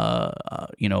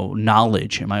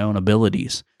knowledge and my own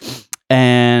abilities.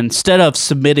 And instead of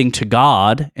submitting to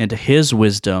God and to his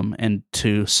wisdom and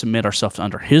to submit ourselves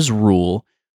under his rule,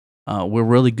 we're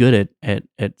really good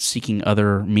at seeking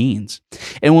other means.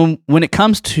 And when it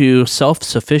comes to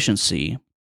self-sufficiency,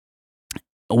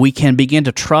 we can begin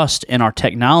to trust in our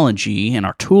technology and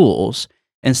our tools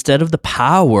instead of the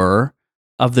power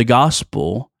of the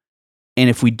gospel. And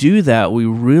if we do that, we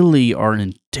really are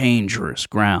in dangerous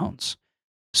grounds.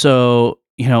 So,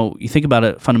 you think about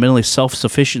it, fundamentally,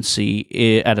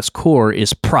 self-sufficiency at its core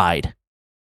is pride.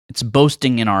 It's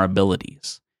boasting in our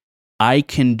abilities. I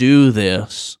can do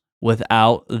this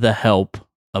without the help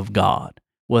of God,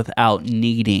 without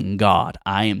needing God.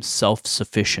 I am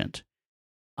self-sufficient.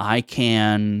 I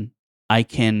don't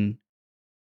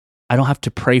have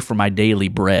to pray for my daily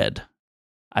bread.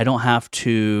 I don't have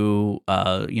to,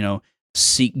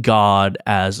 seek God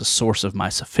as a source of my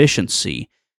sufficiency.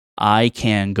 I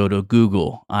can go to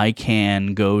Google. I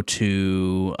can go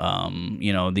to,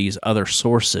 these other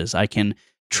sources. I can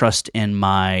trust in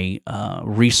my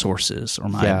resources or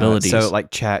my abilities. So like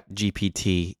Chat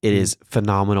GPT, it is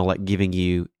phenomenal at giving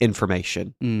you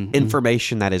information.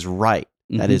 Information that is right,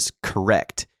 that is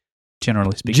correct.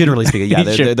 Generally speaking. Yeah,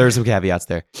 Sure. there are some caveats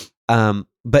there.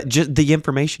 But just the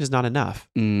information is not enough.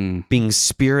 Being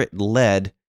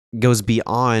spirit-led goes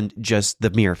beyond just the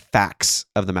mere facts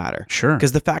of the matter. Sure.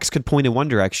 Because the facts could point in one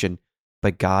direction,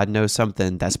 but God knows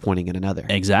something that's pointing in another.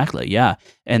 Exactly, yeah.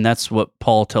 And that's what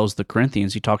Paul tells the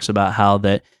Corinthians. He talks about how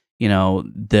that,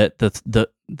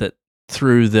 that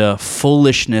through the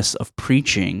foolishness of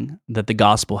preaching that the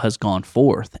gospel has gone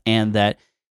forth, and that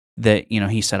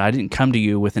he said, I didn't come to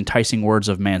you with enticing words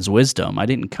of man's wisdom. I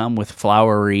didn't come with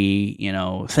flowery,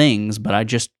 things, but I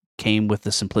just came with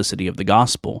the simplicity of the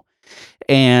gospel.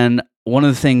 And one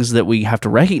of the things that we have to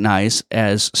recognize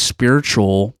as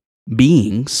spiritual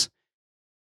beings,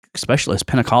 especially as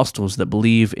Pentecostals that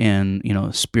believe in,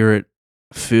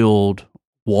 spirit-filled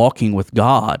walking with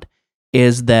God,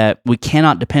 is that we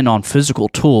cannot depend on physical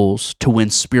tools to win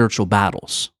spiritual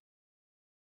battles.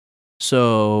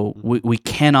 So we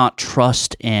cannot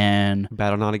trust in...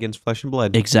 Battle not against flesh and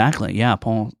blood. Exactly, yeah.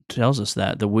 Paul tells us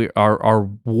that our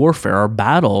warfare, our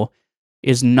battle,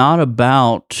 is not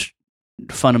about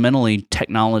fundamentally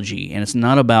technology, and it's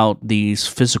not about these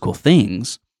physical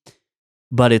things.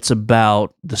 but it's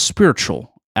about the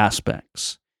spiritual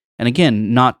aspects. And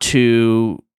again, not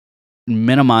to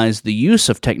minimize the use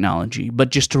of technology, but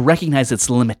just to recognize its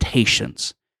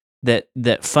limitations.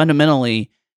 That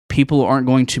fundamentally, people aren't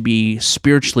going to be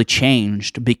spiritually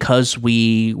changed because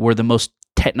we were the most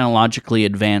technologically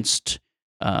advanced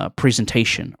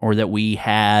presentation, or that we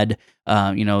had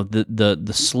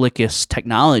the slickest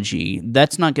technology.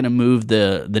 That's not going to move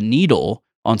the needle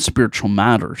on spiritual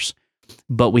matters.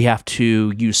 But we have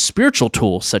to use spiritual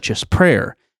tools such as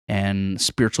prayer and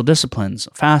spiritual disciplines,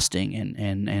 fasting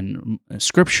and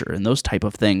scripture and those type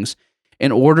of things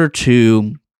in order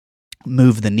to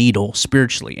move the needle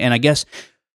spiritually. And I guess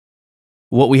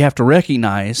what we have to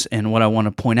recognize, and what I want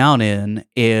to point out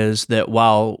is that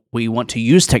while we want to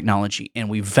use technology and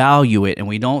we value it and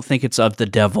we don't think it's of the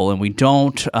devil and we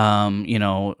don't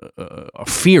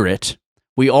fear it,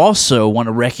 we also want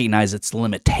to recognize its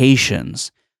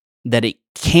limitations, that it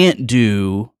can't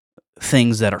do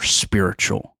things that are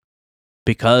spiritual,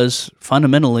 because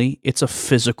fundamentally it's a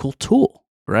physical tool,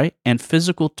 right? And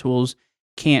physical tools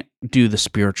can't do the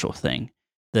spiritual thing.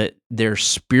 That there's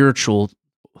spiritual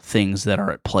things that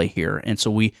are at play here. And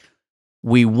so we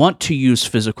want to use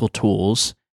physical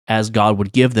tools as God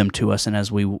would give them to us and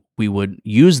as we would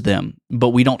use them, but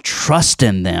we don't trust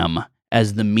in them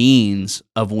as the means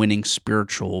of winning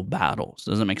spiritual battles.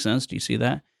 Does that make sense? Do you see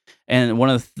that? And one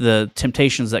of the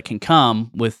temptations that can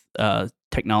come with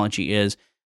technology is,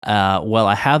 well,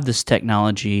 I have this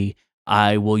technology,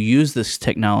 I will use this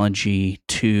technology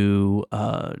to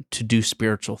do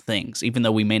spiritual things. Even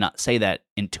though we may not say that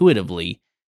intuitively,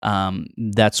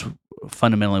 that's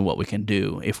fundamentally what we can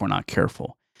do if we're not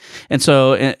careful. And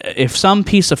so if some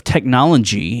piece of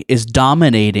technology is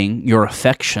dominating your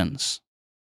affections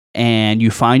and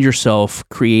you find yourself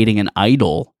creating an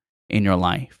idol in your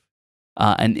life,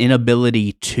 an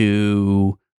inability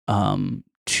to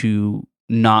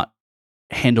not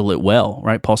handle it well,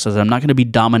 right? Paul says, I'm not going to be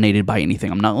dominated by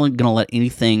anything. I'm not going to let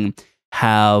anything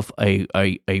have a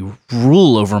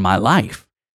rule over my life.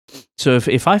 So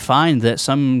if I find that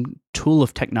some tool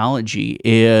of technology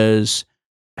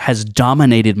has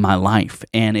dominated my life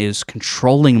and is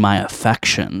controlling my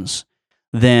affections,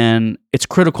 then it's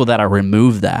critical that I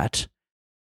remove that.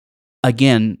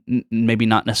 Again, maybe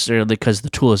not necessarily because the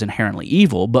tool is inherently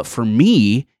evil, but for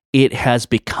me, it has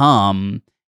become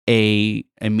a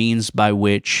means by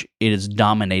which it is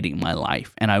dominating my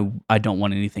life. And I don't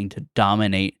want anything to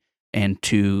dominate and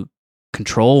to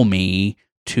control me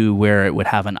to where it would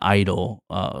have an idol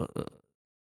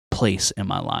place in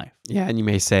my life. Yeah, and you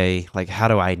may say, like, how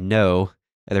do I know?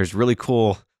 There's really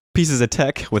cool pieces of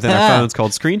tech within our phones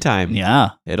called screen time.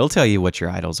 Yeah, it'll tell you what your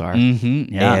idols are.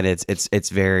 Mm-hmm, yeah, and it's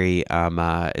very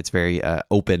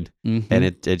open, and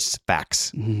it's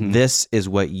facts. Mm-hmm. This is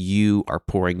what you are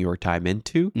pouring your time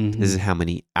into. Mm-hmm. This is how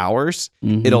many hours.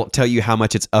 Mm-hmm. It'll tell you how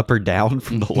much it's up or down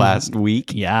from the last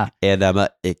week. Yeah, and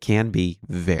it can be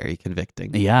very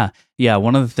convicting. Yeah.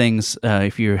 One of the things,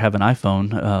 if you have an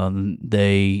iPhone,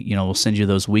 they will send you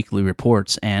those weekly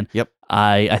reports, and yep.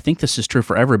 I think this is true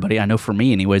for everybody. I know for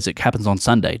me, anyways, it happens on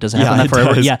Sunday. Does it happen that for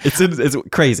everybody? Yeah, it's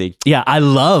crazy. Yeah, I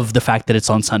love the fact that it's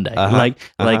on Sunday.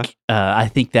 I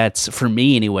think that's, for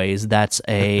me, anyways, that's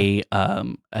a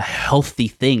healthy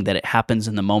thing that it happens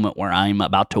in the moment where I'm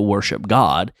about to worship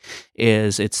God.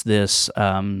 It's this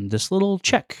little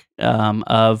check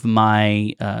of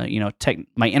my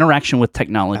my interaction with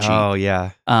technology. Oh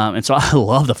yeah. And so I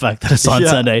love the fact that it's on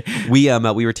Sunday. We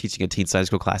were teaching a teen Sunday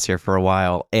school class here for a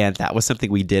while, and that was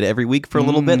something we did every week for a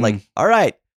little bit. Like, all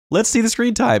right, let's see the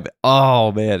screen time.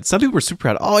 Oh man, some people were super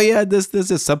proud. Oh yeah, this.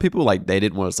 Some people, like, they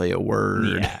didn't want to say a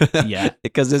word. Yeah.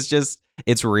 Because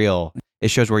it's real. It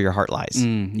shows where your heart lies.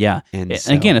 And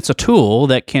so, again, it's a tool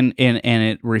that can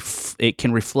it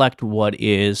can reflect what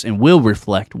is and will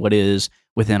reflect what is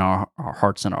within our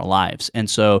hearts and our lives. And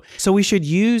so we should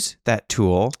use that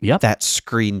tool, that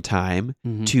screen time,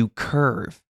 Mm-hmm. to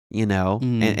curve,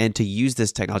 and to use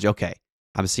this technology. Okay,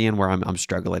 I'm seeing where I'm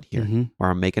struggling here, Mm-hmm. where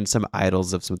I'm making some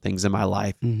idols of some things in my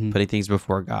life, Mm-hmm. putting things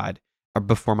before God or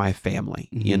before my family,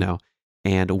 Mm-hmm.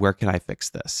 And where can I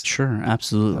fix this? Sure,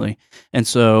 absolutely. And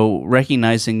so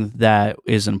recognizing that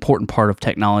is an important part of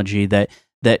technology, that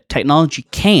technology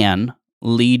can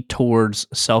lead towards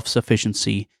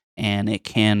self-sufficiency and it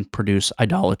can produce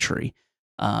idolatry.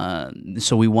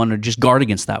 So we want to just guard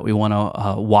against that. We want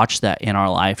to watch that in our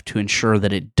life to ensure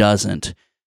that it doesn't,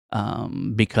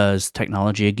 because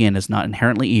technology, again, is not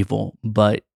inherently evil,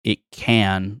 but it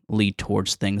can lead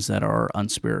towards things that are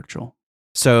unspiritual.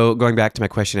 So going back to my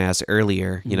question I asked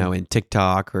earlier, in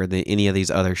TikTok or any of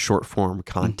these other short form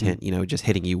content, just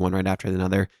hitting you one right after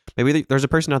another, maybe there's a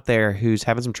person out there who's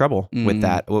having some trouble with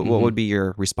that. What would be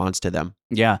your response to them?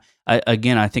 Yeah. I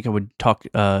think I would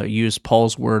use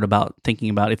Paul's word about thinking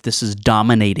about if this is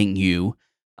dominating you,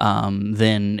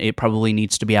 then it probably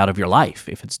needs to be out of your life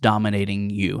if it's dominating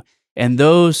you. And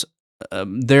those,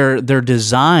 they're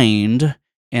designed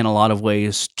in a lot of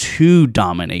ways to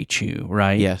dominate you,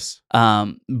 right? Yes.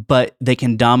 But they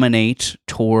can dominate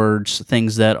towards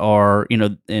things that are,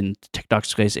 in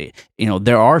TikTok's case,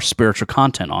 there are spiritual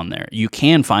content on there. You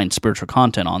can find spiritual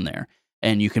content on there,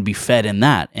 and you can be fed in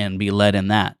that and be led in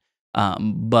that.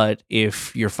 But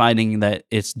if you're finding that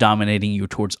it's dominating you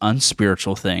towards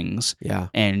unspiritual things,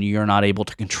 and you're not able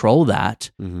to control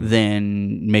that,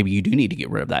 then maybe you do need to get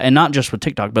rid of that. And not just with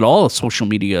TikTok, but all of social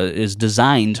media is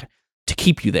designed to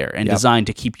keep you there and designed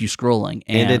to keep you scrolling.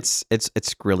 And it's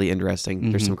really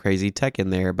interesting. There's some crazy tech in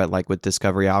there, but like with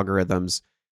discovery algorithms,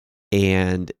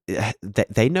 and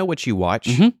they know what you watch.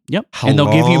 Yep. And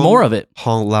they'll give you more of it.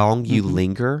 How long you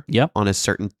linger on a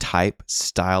certain type,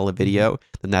 style of video,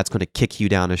 then that's going to kick you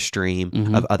down a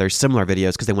stream of other similar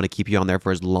videos because they want to keep you on there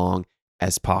for as long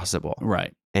as possible.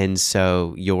 Right. And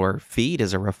so your feed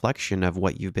is a reflection of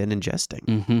what you've been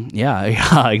ingesting.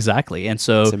 Yeah, exactly. And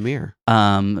so it's a mirror.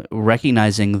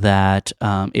 Recognizing that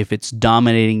if it's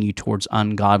dominating you towards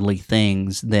ungodly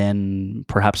things, then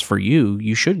perhaps for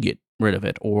you should get rid of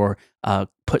it or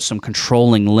put some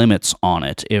controlling limits on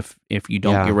it if you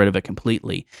don't get rid of it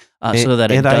completely. So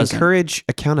that it doesn't. I encourage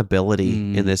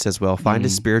accountability in this as well. Find a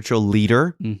spiritual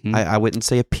leader. I wouldn't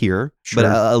say a peer, but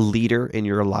a leader in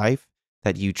your life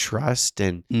that you trust,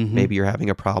 and maybe you're having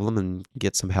a problem and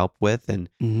get some help with, and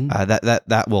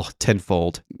that will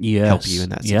tenfold help you in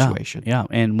that situation. Yeah,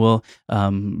 and we'll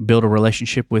build a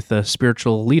relationship with a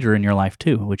spiritual leader in your life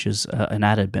too, which is an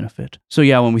added benefit. So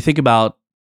yeah, when we think about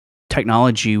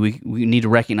technology, we need to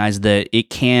recognize that it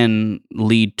can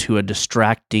lead to a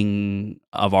distracting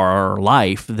of our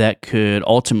life that could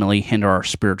ultimately hinder our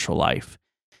spiritual life.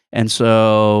 And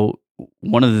so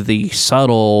one of the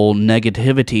subtle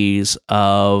negativities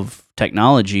of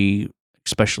technology,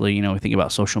 especially, we think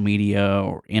about social media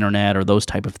or internet or those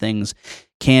type of things,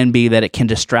 can be that it can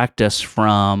distract us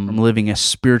from living a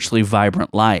spiritually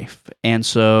vibrant life. And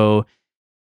so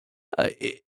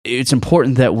it's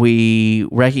important that we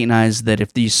recognize that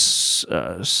if these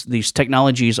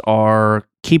technologies are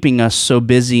keeping us so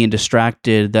busy and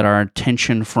distracted that our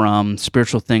attention from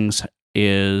spiritual things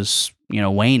is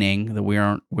waning, that we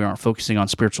aren't focusing on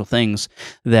spiritual things,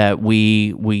 that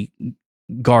we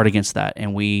guard against that,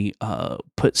 and we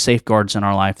put safeguards in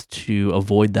our life to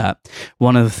avoid that.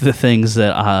 One of the things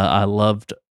that I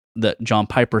loved that John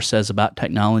Piper says about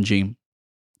technology,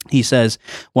 he says,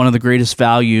 one of the greatest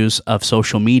values of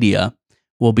social media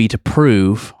will be to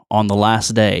prove on the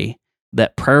last day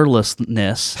that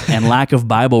prayerlessness and lack of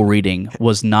Bible reading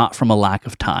was not from a lack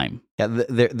of time. Yeah,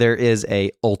 there is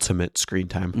a ultimate screen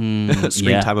time,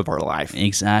 time of our life.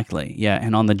 Exactly. Yeah,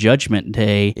 and on the judgment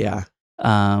day,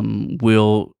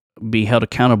 we'll be held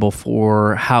accountable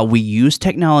for how we use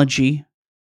technology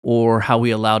or how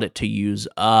we allowed it to use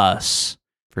us.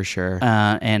 For sure.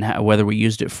 And whether we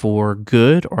used it for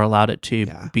good or allowed it to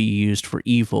be used for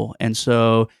evil. And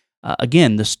so,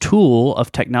 again, this tool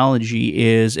of technology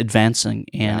is advancing,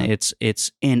 and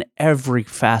it's in every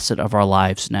facet of our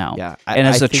lives now. Yeah. And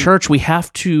as a church, we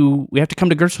have to come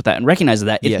to grips with that and recognize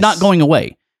that it's not going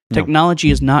away.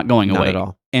 Technology is not going away. Not at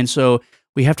all. And so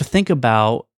we have to think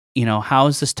about, how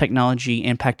is this technology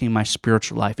impacting my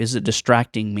spiritual life? Is it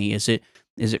distracting me? Is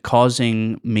it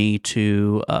causing me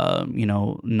to,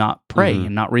 not pray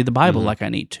and not read the Bible like I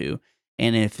need to?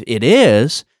 And if it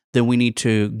is, then we need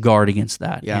to guard against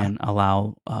that and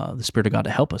allow the Spirit of God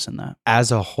to help us in that.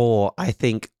 As a whole, I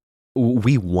think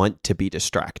we want to be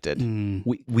distracted.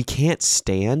 We can't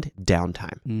stand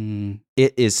downtime.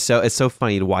 It's so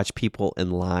funny to watch people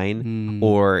in line,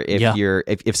 or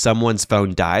if someone's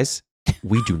phone dies,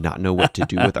 we do not know what to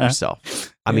do with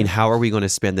ourselves. I mean, how are we going to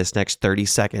spend this next 30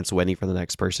 seconds waiting for the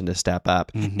next person to step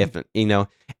up? If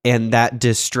and that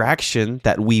distraction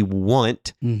that we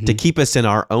want to keep us in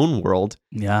our own world,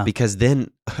 because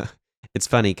then it's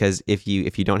funny because if you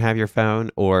don't have your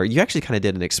phone, or you actually kind of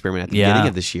did an experiment at the beginning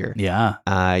of this year,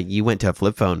 you went to a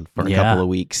flip phone for a couple of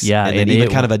weeks, and then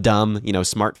even kind of a dumb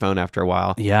smartphone after a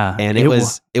while, and it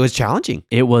was challenging.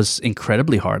 It was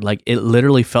incredibly hard. Like, it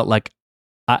literally felt like,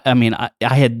 I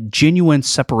had genuine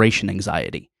separation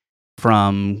anxiety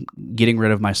from getting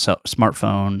rid of my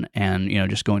smartphone and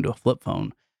just going to a flip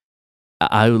phone.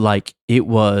 It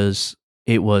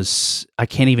I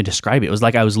can't even describe it. It was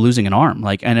like I was losing an arm.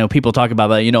 Like, I know people talk about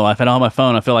that, if I don't have my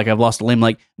phone, I feel like I've lost a limb.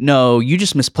 Like, no, you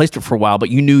just misplaced it for a while, but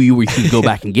you knew you could go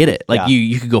back and get it. Like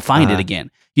you could go find it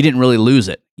again. You didn't really lose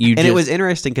it. It was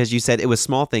interesting because you said it was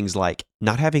small things like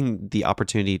not having the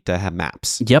opportunity to have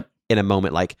maps. Yep. In a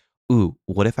moment like, ooh,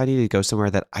 what if I need to go somewhere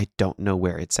that I don't know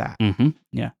where it's at? Mm-hmm.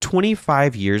 Yeah.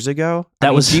 25 years ago,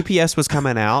 GPS was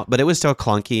coming out, but it was still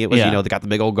clunky. It was, they got the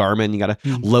big old Garmin. You got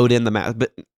to load in the map,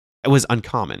 but it was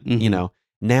uncommon,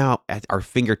 Now at our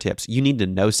fingertips, you need to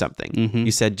know something. Mm-hmm.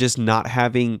 You said just not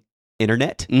having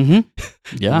internet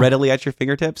readily at your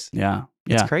fingertips. Yeah.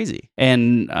 It's crazy.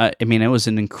 And it was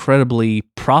an incredibly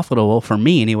profitable, for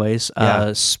me anyways,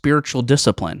 spiritual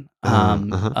discipline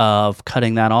of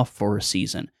cutting that off for a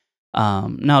season.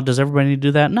 Now, does everybody need to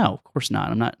do that? No, of course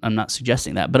not. I'm not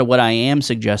suggesting that. But what I am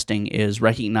suggesting is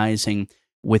recognizing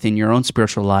within your own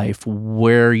spiritual life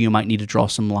where you might need to draw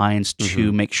some lines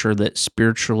to make sure that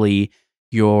spiritually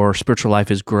your spiritual life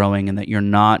is growing and that you're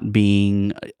not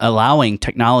allowing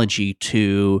technology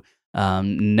to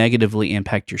negatively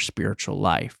impact your spiritual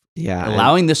life. Yeah.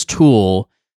 Allowing this tool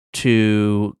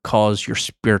to cause your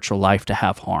spiritual life to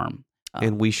have harm.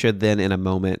 And we should then, in a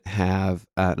moment, have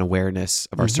an awareness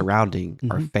of our surrounding,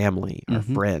 our family, our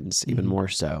friends, even more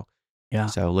so. Yeah.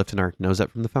 So lifting our nose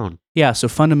up from the phone. Yeah. So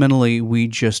fundamentally, we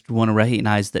just want to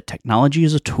recognize that technology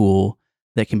is a tool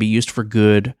that can be used for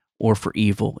good or for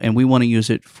evil. And we want to use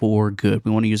it for good.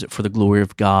 We want to use it for the glory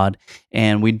of God.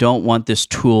 And we don't want this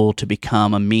tool to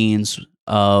become a means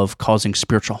of causing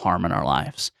spiritual harm in our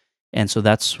lives. And so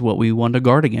that's what we want to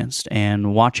guard against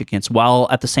and watch against, while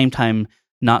at the same time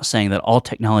not saying that all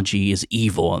technology is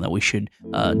evil and that we should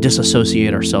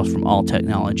disassociate ourselves from all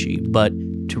technology, but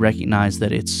to recognize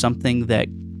that it's something that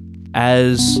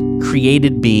as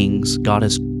created beings, God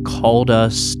has called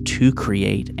us to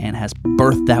create and has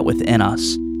birthed that within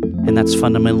us. And that's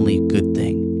fundamentally a good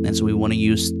thing. And so we want to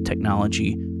use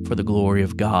technology for the glory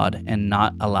of God and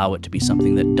not allow it to be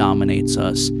something that dominates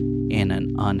us in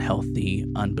an unhealthy,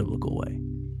 unbiblical way.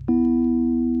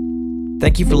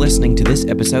 Thank you for listening to this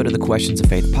episode of the Questions of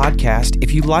Faith podcast.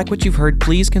 If you like what you've heard,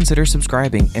 please consider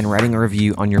subscribing and writing a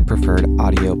review on your preferred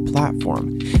audio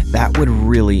platform. That would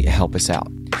really help us out.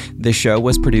 This show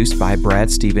was produced by Brad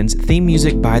Stevens, theme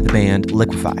music by the band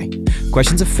Liquefy.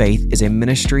 Questions of Faith is a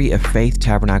ministry of Faith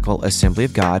Tabernacle Assembly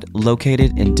of God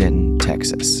located in Denton,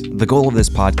 Texas. The goal of this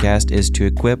podcast is to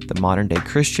equip the modern-day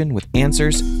Christian with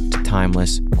answers to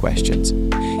timeless questions.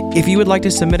 If you would like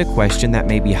to submit a question that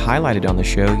may be highlighted on the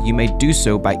show, you may do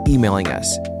so by emailing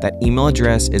us. That email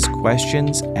address is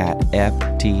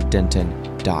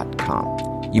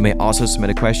questions@ftdenton.com. You may also submit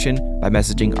a question by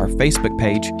messaging our Facebook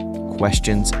page,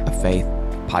 Questions of Faith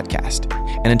Podcast.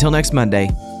 And until next Monday,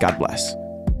 God bless.